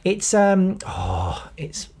 it's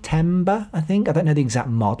it's timber. I think I don't know the exact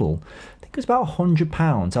model. I think it was about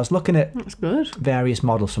 £100. I was looking at That's good. various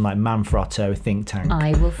models from like Manfrotto, Think Tank.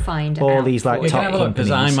 I will find All out these, like, for We you. can top have a look because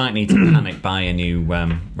I companies. might need to panic buy a new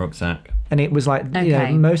rucksack. And it was like, you know,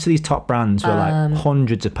 Okay. most of these top brands were like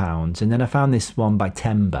hundreds of pounds. And then I found this one by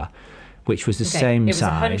Timber, which was the Okay, same it was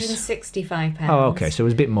size. £165. Oh, okay. So it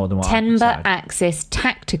was a bit more than what I Timber said. Axis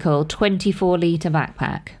Tactical 24-litre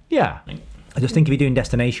backpack. Yeah. I just think if you're doing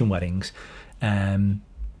destination weddings,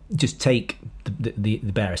 just take the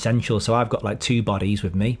bare essentials. So I've got like 2 bodies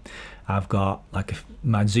with me. I've got like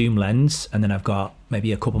my zoom lens, and then I've got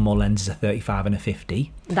maybe a couple more lenses, a 35 and a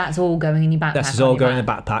 50. That's all going in your backpack. That's all going in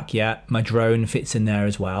the backpack, yeah. My drone fits in there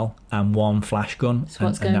as well, and 1 flash gun. So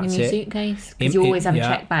what's and going in that's your it. suitcase? Because you always have a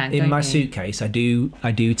check bag, In don't my you? suitcase, I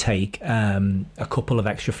do take a couple of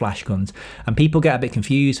extra flash guns, and people get a bit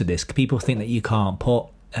confused with this. People think that you can't put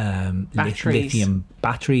Batteries. lithium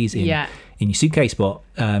batteries in Yeah. in your suitcase, but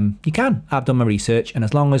you can. I've done my research, and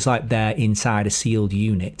as long as like they're inside a sealed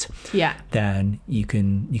unit, Yeah. then you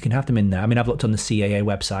can have them in there. I mean, I've looked on the CAA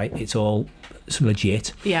website; it's all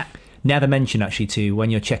legit. Yeah. Never mention actually to when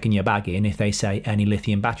you're checking your bag in if they say any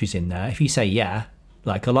lithium batteries in there. If you say yeah,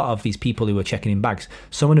 like a lot of these people who are checking in bags,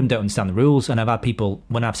 some of them don't understand the rules, and I've had people,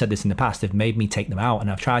 when I've said this in the past, they've made me take them out, and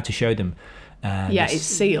I've tried to show them Yeah, it's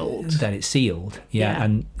sealed. that it's sealed. Yeah, Yeah.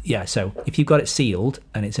 and yeah, so if you've got it sealed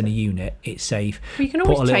and it's in a unit, it's safe. You can Put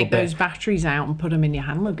always a little take bit- those batteries out and put them in your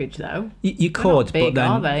hand luggage, though. You They're could, not big, but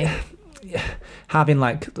then are they? having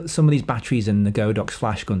like some of these batteries and the Godox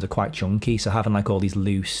flash guns are quite chunky, so having like all these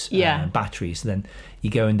loose Yeah. batteries, then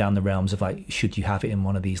you're going down the realms of like, should you have it in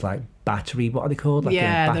one of these like battery, what are they called, like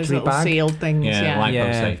Yeah, a battery those little bag? sealed things. Yeah, Yeah. like- Yeah,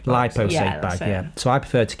 Lipo-safe bags. lipo Yeah, safe that's bag. it. Yeah, so I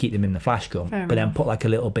prefer to keep them in the flash gun, Fair but then enough. put like a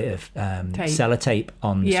little bit of Tape. sellotape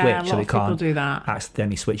on the Yeah, a switch lot so of they people can't do that.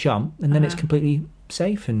 accidentally switch on, and then it's completely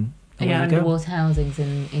safe and away Yeah, you go. underwater housings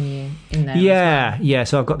in there. as Yeah.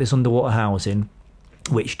 So I've got this underwater housing,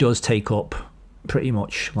 which does take up pretty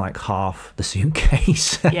much like half the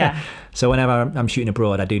suitcase. Yeah. So whenever I'm shooting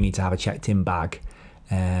abroad, I do need to have a checked in bag.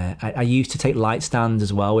 I used to take light stands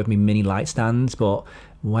as well with me, mini light stands, but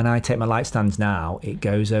when I take my light stands now, it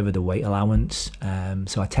goes over the weight allowance.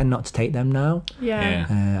 So I tend not to take them now. Yeah.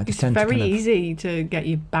 Yeah. I just It's tend very to kind of, easy to get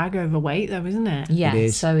your bag overweight, though, isn't it? well. Yeah, It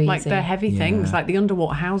is. so easy. Like they're heavy things, Yeah. like the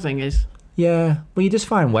underwater housing is. Yeah, well, you just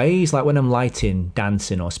find ways. Like when I'm lighting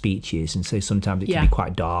dancing or speeches, and so sometimes it can Yeah. be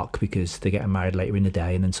quite dark because they're getting married later in the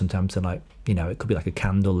day, and then sometimes they're like, you know, it could be like a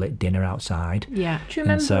candle lit dinner outside. Yeah. Do you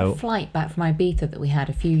remember so- a flight back from Ibiza that we had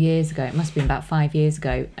a few years ago? It must have been about 5 years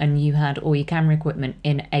ago, and you had all your camera equipment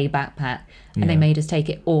in a backpack, and they Yeah. made us take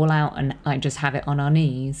it all out and like just have it on our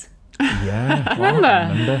knees. Yeah,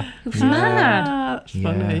 Remember? It was mad. Ah, that's Yeah.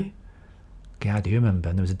 funny. Yeah, I do remember.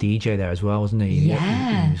 And there was a DJ there as well, wasn't he?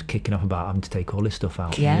 Yeah. He was kicking off about having to take all this stuff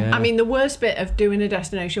out. Yeah. I mean, the worst bit of doing a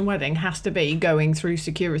destination wedding has to be going through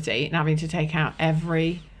security and having to take out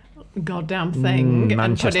every goddamn thing and put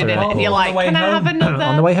Manchester it in. Airport. And you're like, On the way can I have home. another?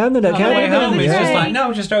 on the way home, they don't On the care. way another home, it's tray. just like,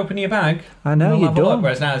 no, just open your bag. I know, We'll you're have a look. done.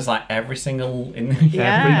 Whereas now it's like every single in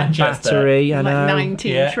Yeah. every Manchester. Battery, I Like know.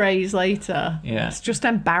 19 Yeah. trays later. Yeah. It's just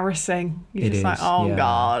embarrassing. You're It just like, is, oh, yeah.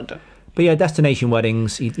 God. But yeah, destination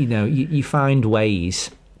weddings, you know, you find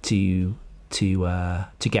ways to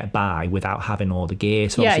to get by without having all the gear.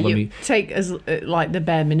 So Yeah, obviously when you take as like the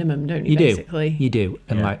bare minimum, don't you? you basically? do, you do,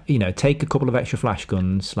 and Yeah. like, you know, take a couple of extra flash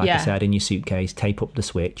guns, like I Yeah. said, in your suitcase, tape up the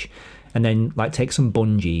switch, and then like take some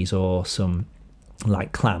bungees or some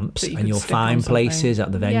like clamps, That you and could you'll stick on find something. places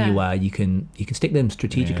at the venue Yeah. where you can stick them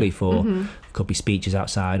strategically Yeah. for could be speeches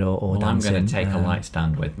outside or Well, I'm dancing. going to take a light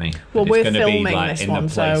stand with me. Well, It's we're gonna filming be like this in one,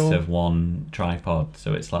 the place so- of one tripod,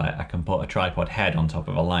 so it's like I can put a tripod head on top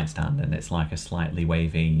of a light stand, and it's like a slightly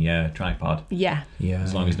wavy tripod. Yeah. Yeah,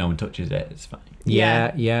 As long as no one touches it, it's fine.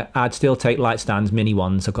 yeah. I'd still take light stands, mini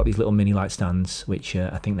ones. I've got these little mini light stands, which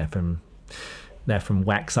I think they're from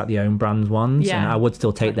Wex, like the own brand ones, and Yeah. I would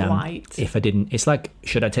still take Like them light. if I didn't. It's like,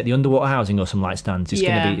 should I take the underwater housing or some light stands? It's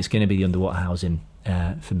Yeah. gonna be the underwater housing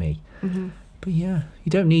for me. Mm-hmm. But yeah, you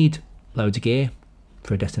don't need loads of gear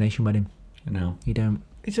for a destination wedding. No. You don't.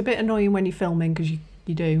 It's a bit annoying when you're filming because you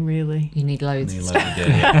do really. You need loads. Need of loads stuff. of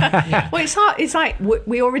gear, yeah. Well, it's hard. It's like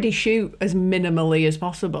we already shoot as minimally as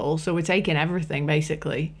possible, so we're taking everything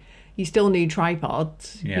basically. You still need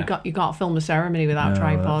tripods. Yeah. You can't film a ceremony without No,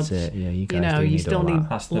 tripods. that's it. Yeah, you guys know, do you need still all need that.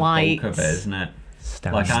 That's the lights. bulk of it, isn't it?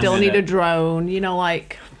 Stand. Like, I'm Still gonna- need a drone. You know,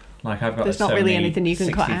 like Like I've got There's a not really Sony anything you can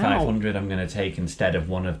cut out. 6500 I'm going to take instead of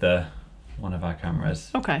one of our cameras,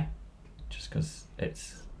 okay, just because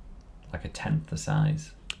it's like a tenth the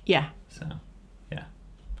size. yeah. So, yeah.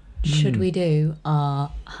 Should we do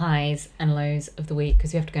our highs and lows of the week?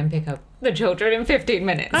 Because we have to go and pick up the children in 15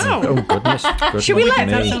 minutes. Oh, Oh goodness! Good should we luck let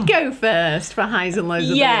to me. Pete go first for highs and lows of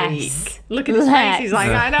the Yes. week? Look at his face. He's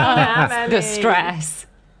like, I know that many. The stress.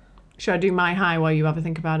 Should I do my high while you have a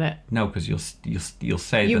think about it? No, because you'll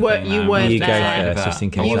say You the weren't- thing you that I'm weren't really You go there. excited first, about. just in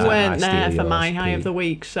case I You that wasn't weren't I there steal for my yours, high of Pete. the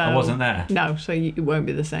week, so I wasn't there. No, so it won't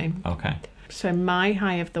be the same. Okay. So my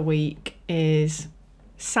high of the week is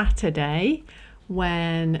Saturday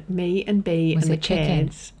when me and B Was and the it chicken?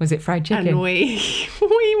 kids Was it fried chicken? and we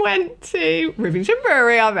went to Rivington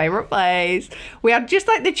Brewery, our favourite place. We had just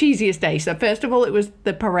like the cheesiest day. So first of all, it was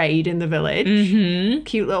the parade in the village. Mm-hmm.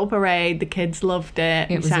 Cute little parade. The kids loved it.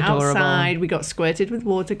 We was sat adorable. outside. We got squirted with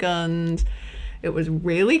water guns. It was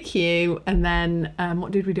really cute. And then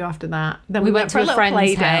what did we do after that? Then we went went for to a a little friend's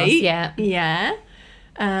play house, date. yeah. Yeah.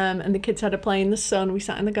 And the kids had a play in the sun. We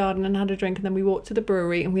sat in the garden and had a drink, and then we walked to the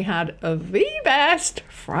brewery and we had the best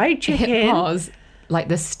fried chicken. It was like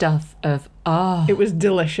the stuff of, oh, It was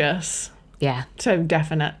delicious. yeah. So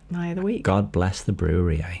definite high of the week. God bless the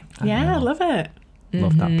brewery. Yeah, I love it.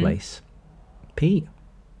 Love that place. Pete.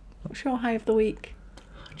 What's your high of the week?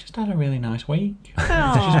 Just had a really nice week. Oh,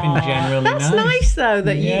 It's just been generally that's nice though.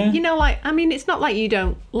 That Yeah. you know, like I mean, it's not like you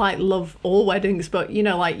don't like love all weddings, but you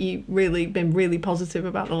know, like you really been really positive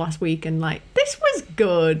about the last week, and like this was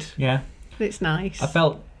good. Yeah. It's nice. I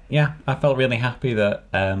felt really happy that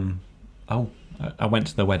I went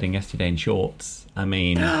to the wedding yesterday in shorts. I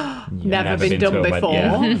mean, Never been done to a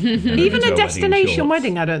before. Even Even a destination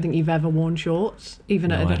wedding, I don't think you've ever worn shorts. Even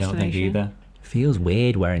No, at a I destination. don't think either. Feels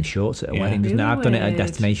weird wearing shorts at a Yeah. wedding, doesn't it? Really I've done it at a weird.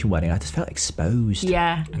 destination wedding. I just felt exposed.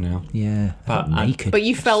 Yeah, I know. Yeah. I felt But I- naked. but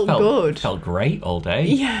you felt good. Felt great all day.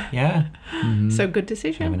 Yeah. Yeah. So good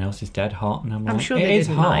decision. Everyone else is dead hot, and I'm I'm like, sure it they is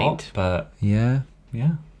didn't hot, mind. but yeah.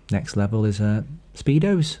 yeah. Next level is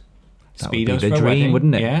Speedos. That would be Speedos the for a dream, wedding.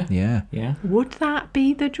 wouldn't it? Yeah. Yeah. Yeah. Would that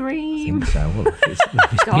be the I dream? think so. Well, if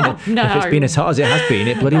it's no. been as hot as it has been,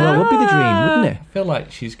 it bloody well would be the dream, wouldn't it? I feel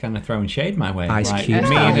like she's kind of throwing shade my way. Ice Like, cubes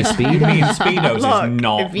me down and the Speedo. Me and Speedos Look, is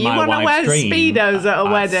not if you my want to wife's wear dream. Speedos at a That's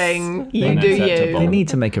wedding, you do you. unacceptable. They need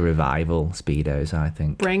to make a revival, Speedos, I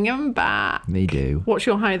think. Bring them back. They do. What's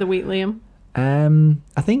your high of the week, Liam?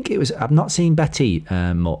 I think it was, I've not seen Betty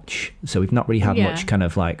much, so we've not really had Yeah. much kind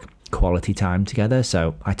of like quality time together.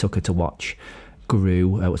 So I took her to watch Gru,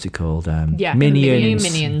 what's it called? Yeah, Minions. the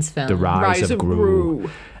new Minions film. The Rise, of Gru.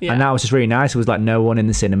 Yeah. And that was just really nice. It was like no one in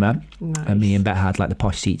the cinema. Nice. And me and Bet had like the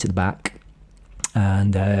posh seats at the back.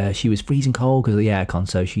 And she was freezing cold because of the aircon,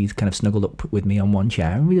 so she's kind of snuggled up with me on one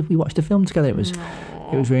chair, and we watched the film together. It was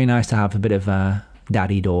really nice to have a bit of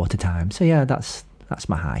daddy-daughter time. So yeah, that's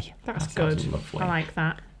my high. That's That sounds good. lovely. I like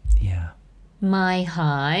that. Yeah. My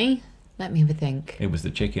high. Let me have a think. It was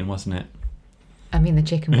the chicken, wasn't it? I mean, the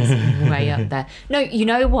chicken was way up there. No, you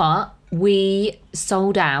know what? We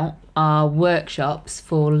sold out our workshops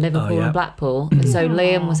for Liverpool yeah. and Blackpool. And so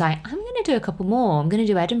Liam was like, I'm going to do a couple more. I'm going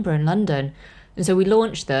to do Edinburgh and London. And so we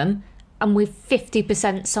launched them. And we've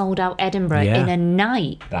 50% sold out Edinburgh Yeah. in a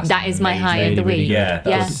night. That's That is my high of the Really, week. really Yeah,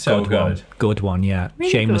 that was so good. Good one, yeah.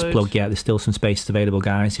 Really Shameless good. plug, yeah. There's still some spaces available,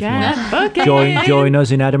 guys. If Yeah, you okay. want join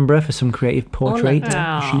us in Edinburgh for some creative portrait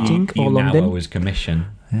London. shooting, You or now London. owe us commission.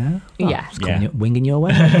 Yeah. Yeah. It's coming Yeah. winging your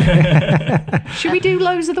way. Should we do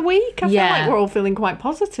lows of the week? I feel Yeah. like we're all feeling quite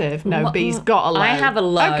positive. No, B's got a low. I have a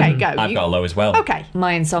low. Okay, go. I've got a low as well. Okay.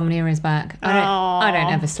 My insomnia is back. I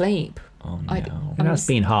don't ever sleep. Oh, I no. d- And that's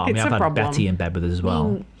been hard. I mean, It's I've a had problem. Betty in bed with us as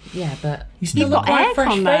well. Yeah, but You still You've look got like aircon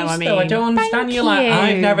fresh though, face, I though. I mean. don't understand. Thank You're like,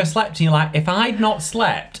 I've you. never slept. And you're like, if I'd not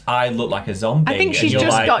slept, I look like a zombie. I think And she's you're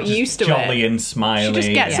just like, got used to it. jolly and smiley. She just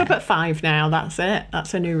gets Yeah. up at 5 now. That's it.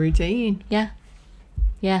 That's a new routine. yeah.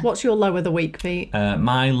 What's your low of the week, Pete?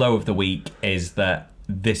 My low of the week is that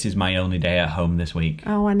this is my only day at home this week.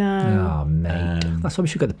 Oh, I know. Oh, mate. That's why we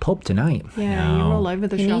should go to the pub tonight. Yeah, No. you're all over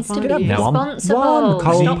the He shop, needs to aren't be you? One- responsible. one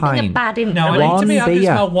cold Stop being a pint. bad influence. No, I need to One be. I've just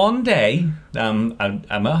beer. got one day. I'm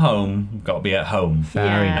at home. Got to be at home. Fair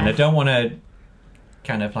Yeah. enough. And I don't want to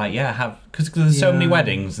kind of like have because there's so many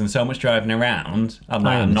weddings and so much driving around. I'm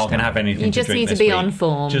like, I'm not going to have anything. You to just drink need to this be week. on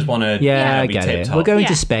form. Just want to Yeah, I be get it. tip-top. We're going Yeah.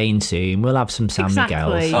 to Spain soon. We'll have some San Exactly.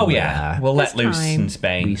 Miguel's. Oh yeah, we'll let This loose time. in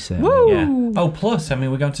Spain. We certainly- Woo! Yeah. Oh, plus, I mean,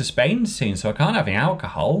 we're going to Spain soon, so I can't have any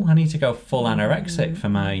alcohol. I need to go full anorexic for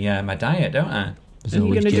my my diet, don't I? There's Are you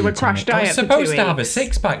always going to do gin a and crash tonic. I diet was for 2 supposed to have a weeks?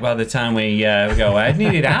 six-pack by the time we go away. I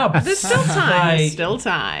needed abs. There's still time. Like, There's still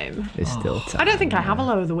time. There's still time. I don't think I have a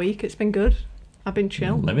low of the week. It's been good. I've been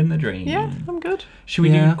chill. living the dream. Yeah, I'm good. Should we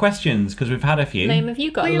Yeah. do questions? Because we've had a few. Liam, have you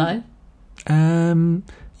got a Liam. low?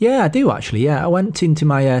 Yeah, I do actually. Yeah, I went into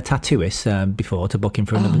my tattooist before to book him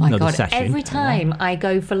for Oh another, my another god! session. Every time I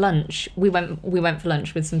go for lunch, we went for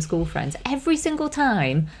lunch with some school friends. Every single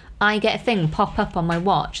time, I get a thing pop up on my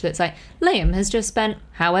watch that's like, Liam has just spent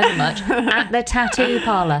however much at the tattoo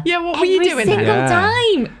parlour. Yeah, what were you doing Every then? single Yeah.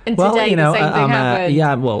 time. And Well, today you know, the same thing happened.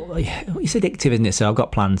 yeah, well, it's addictive, isn't it? So I've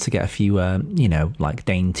got plans to get a few, like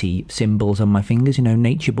dainty symbols on my fingers. You know,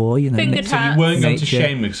 nature boy. You know, Finger nature- So you weren't going to Nature.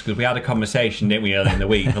 shame us because we had a conversation, didn't we, earlier in the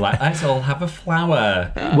week? We're like, let's all have a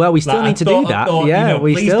flower. Well, we still Like, I need to thought- do that. I thought, yeah,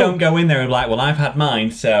 we please still. don't go in there and be like, well, I've had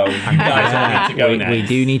mine, so you guys all need to go next. We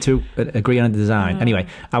do need to agree on a design. Anyway,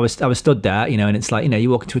 I was stood there, you know, and it's like, you know,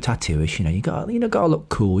 you walk into a tattooist, you know, you got to look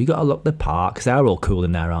cool, you got to look the part because they're all cool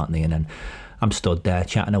in there, aren't they? And then I'm stood there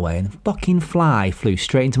chatting away, and a fucking fly flew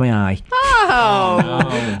straight into my eye.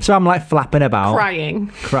 Oh, So I'm like flapping about,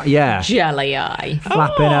 crying. yeah, Jelly eye.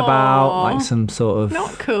 flapping about like some sort of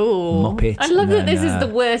Not cool. muppet. I love that and this then, is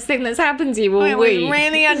the worst thing that's happened to you all It was week.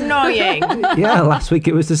 really annoying. yeah. Last week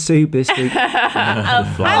it was the soup. This week,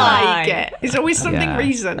 I like it. It's always something Yeah.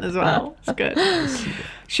 recent as well. It's good.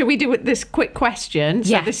 Should we do this quick question?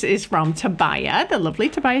 So Yeah. this is from Tabaya, the lovely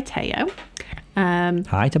Tabaya Teo.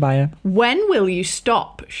 hi Tobiah. When will you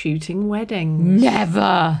stop shooting weddings?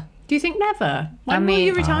 Never. Do you think never? When I will mean-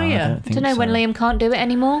 you retire? I don't know when Liam can't do it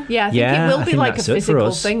anymore. Yeah, I think Yeah, it will I be think like a that's it for physical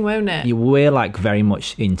us. thing, won't it? We're like very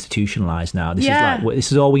much institutionalized now. This Yeah. is like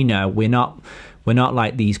this is all we know. We're not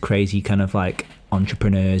like these crazy kind of like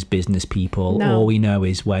entrepreneurs, business people. No. All we know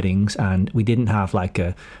is weddings, and we didn't have like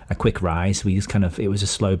a quick rise. We just kind of, it was a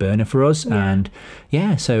slow burner for us. Yeah. And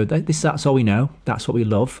yeah, so that's all we know. That's what we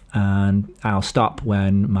love, and I'll stop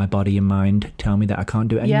when my body and mind tell me that I can't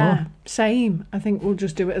do it anymore. Yeah, same. I think we'll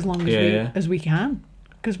just do it as long as Yeah. as we can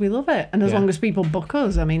because we love it, and as Yeah. long as people book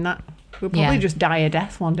us. I mean, that we'll probably Yeah. just die a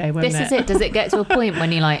death one day, won't This is it. Does it get to a point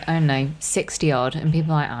when you're like, I don't know, 60 odd, and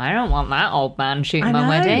people are like, I don't want that old man shooting I my know.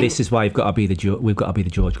 wedding. This is why we've got to be the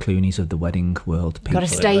George Clooney's of the wedding world. People. Gotta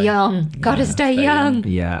stay young. Gotta stay stay young.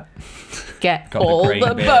 Yeah. Get Got the all grey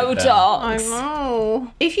the beard I Botox.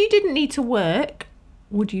 know. If you didn't need to work,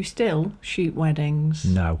 would you still shoot weddings?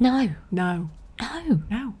 No. No. No. No.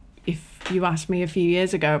 No. If you asked me a few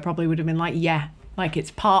years ago, I probably would have been like, yeah, like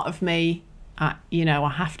it's part of me. I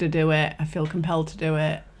have to do it. I feel compelled to do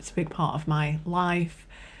it. It's a big part of my life.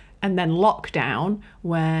 And then lockdown,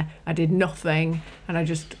 where I did nothing and I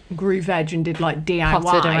just grew veg and did like DIY.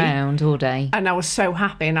 Potted around all day. And I was so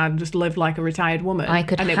happy, and I just lived like a retired woman. I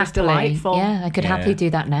could and happily, it was delightful. yeah, I could Yeah. happily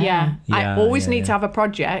do that now. Yeah. I Yeah, always yeah, need yeah. to have a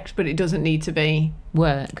project, but it doesn't need to be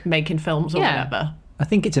Work. making films or Yeah. whatever. I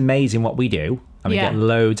think it's amazing what we do, and we Yeah. get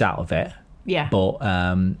loads out of it. Yeah. But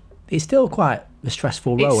it's still quite a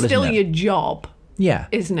stressful role, It's still isn't your it? job, Yeah.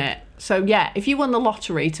 isn't it? So yeah, if you won the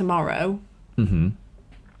lottery tomorrow,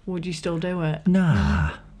 would you still do it?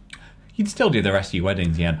 Nah. You'd still do the rest of your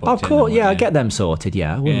weddings you had booked Of in, course, wouldn't yeah, you? I'd get them sorted,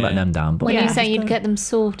 yeah. I wouldn't Yeah. let them down. But When Yeah. you say you'd get them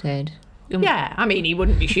sorted. Yeah, I mean, he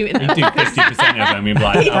wouldn't be shooting them. You'd do 50% of them. You'd be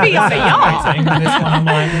like, He'd be on a yacht. This one I'm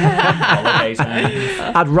like, holiday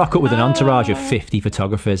time. I'd rock up with an entourage of 50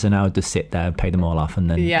 photographers, and I would just sit there and pay them all off, and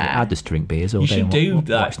then Yeah. I'd just drink beers all You day should and do watch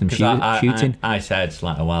that. them 'Cause shooting. I said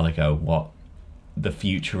like a while ago what the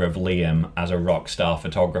future of Liam as a rock star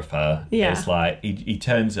photographer Yeah. is like. He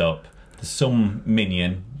turns up, there's some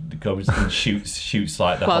minion goes and shoots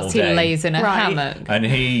like the whole Whilst day. he lays in a Right. hammock. And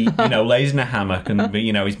he, lays in a hammock, and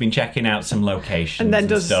he's been checking out some locations And then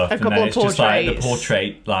does stuff. a couple and then of it's just like the portraits.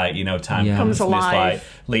 portrait, time Yeah. Comes and it's like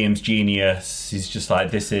alive. Liam's genius. He's just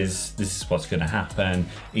like, this is what's going to happen.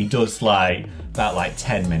 He does about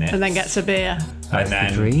 10 minutes, And then gets a beer. and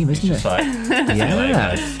then dream, it's isn't just it? like,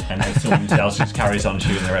 Yeah. and then someone else just carries on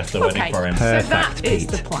shooting the rest of the Okay. wedding for him. So Perfect, that is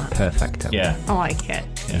Pete. the plan. Perfecto. Yeah. I like it.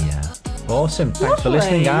 Yeah. Awesome. Thanks for Lovely.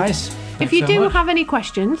 listening, guys. If you so do much. have any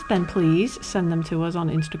questions, then please send them to us on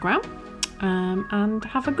Instagram. And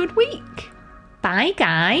have a good week. Bye,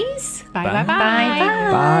 guys. Bye, Bye. bye,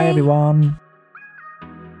 bye. Bye, everyone.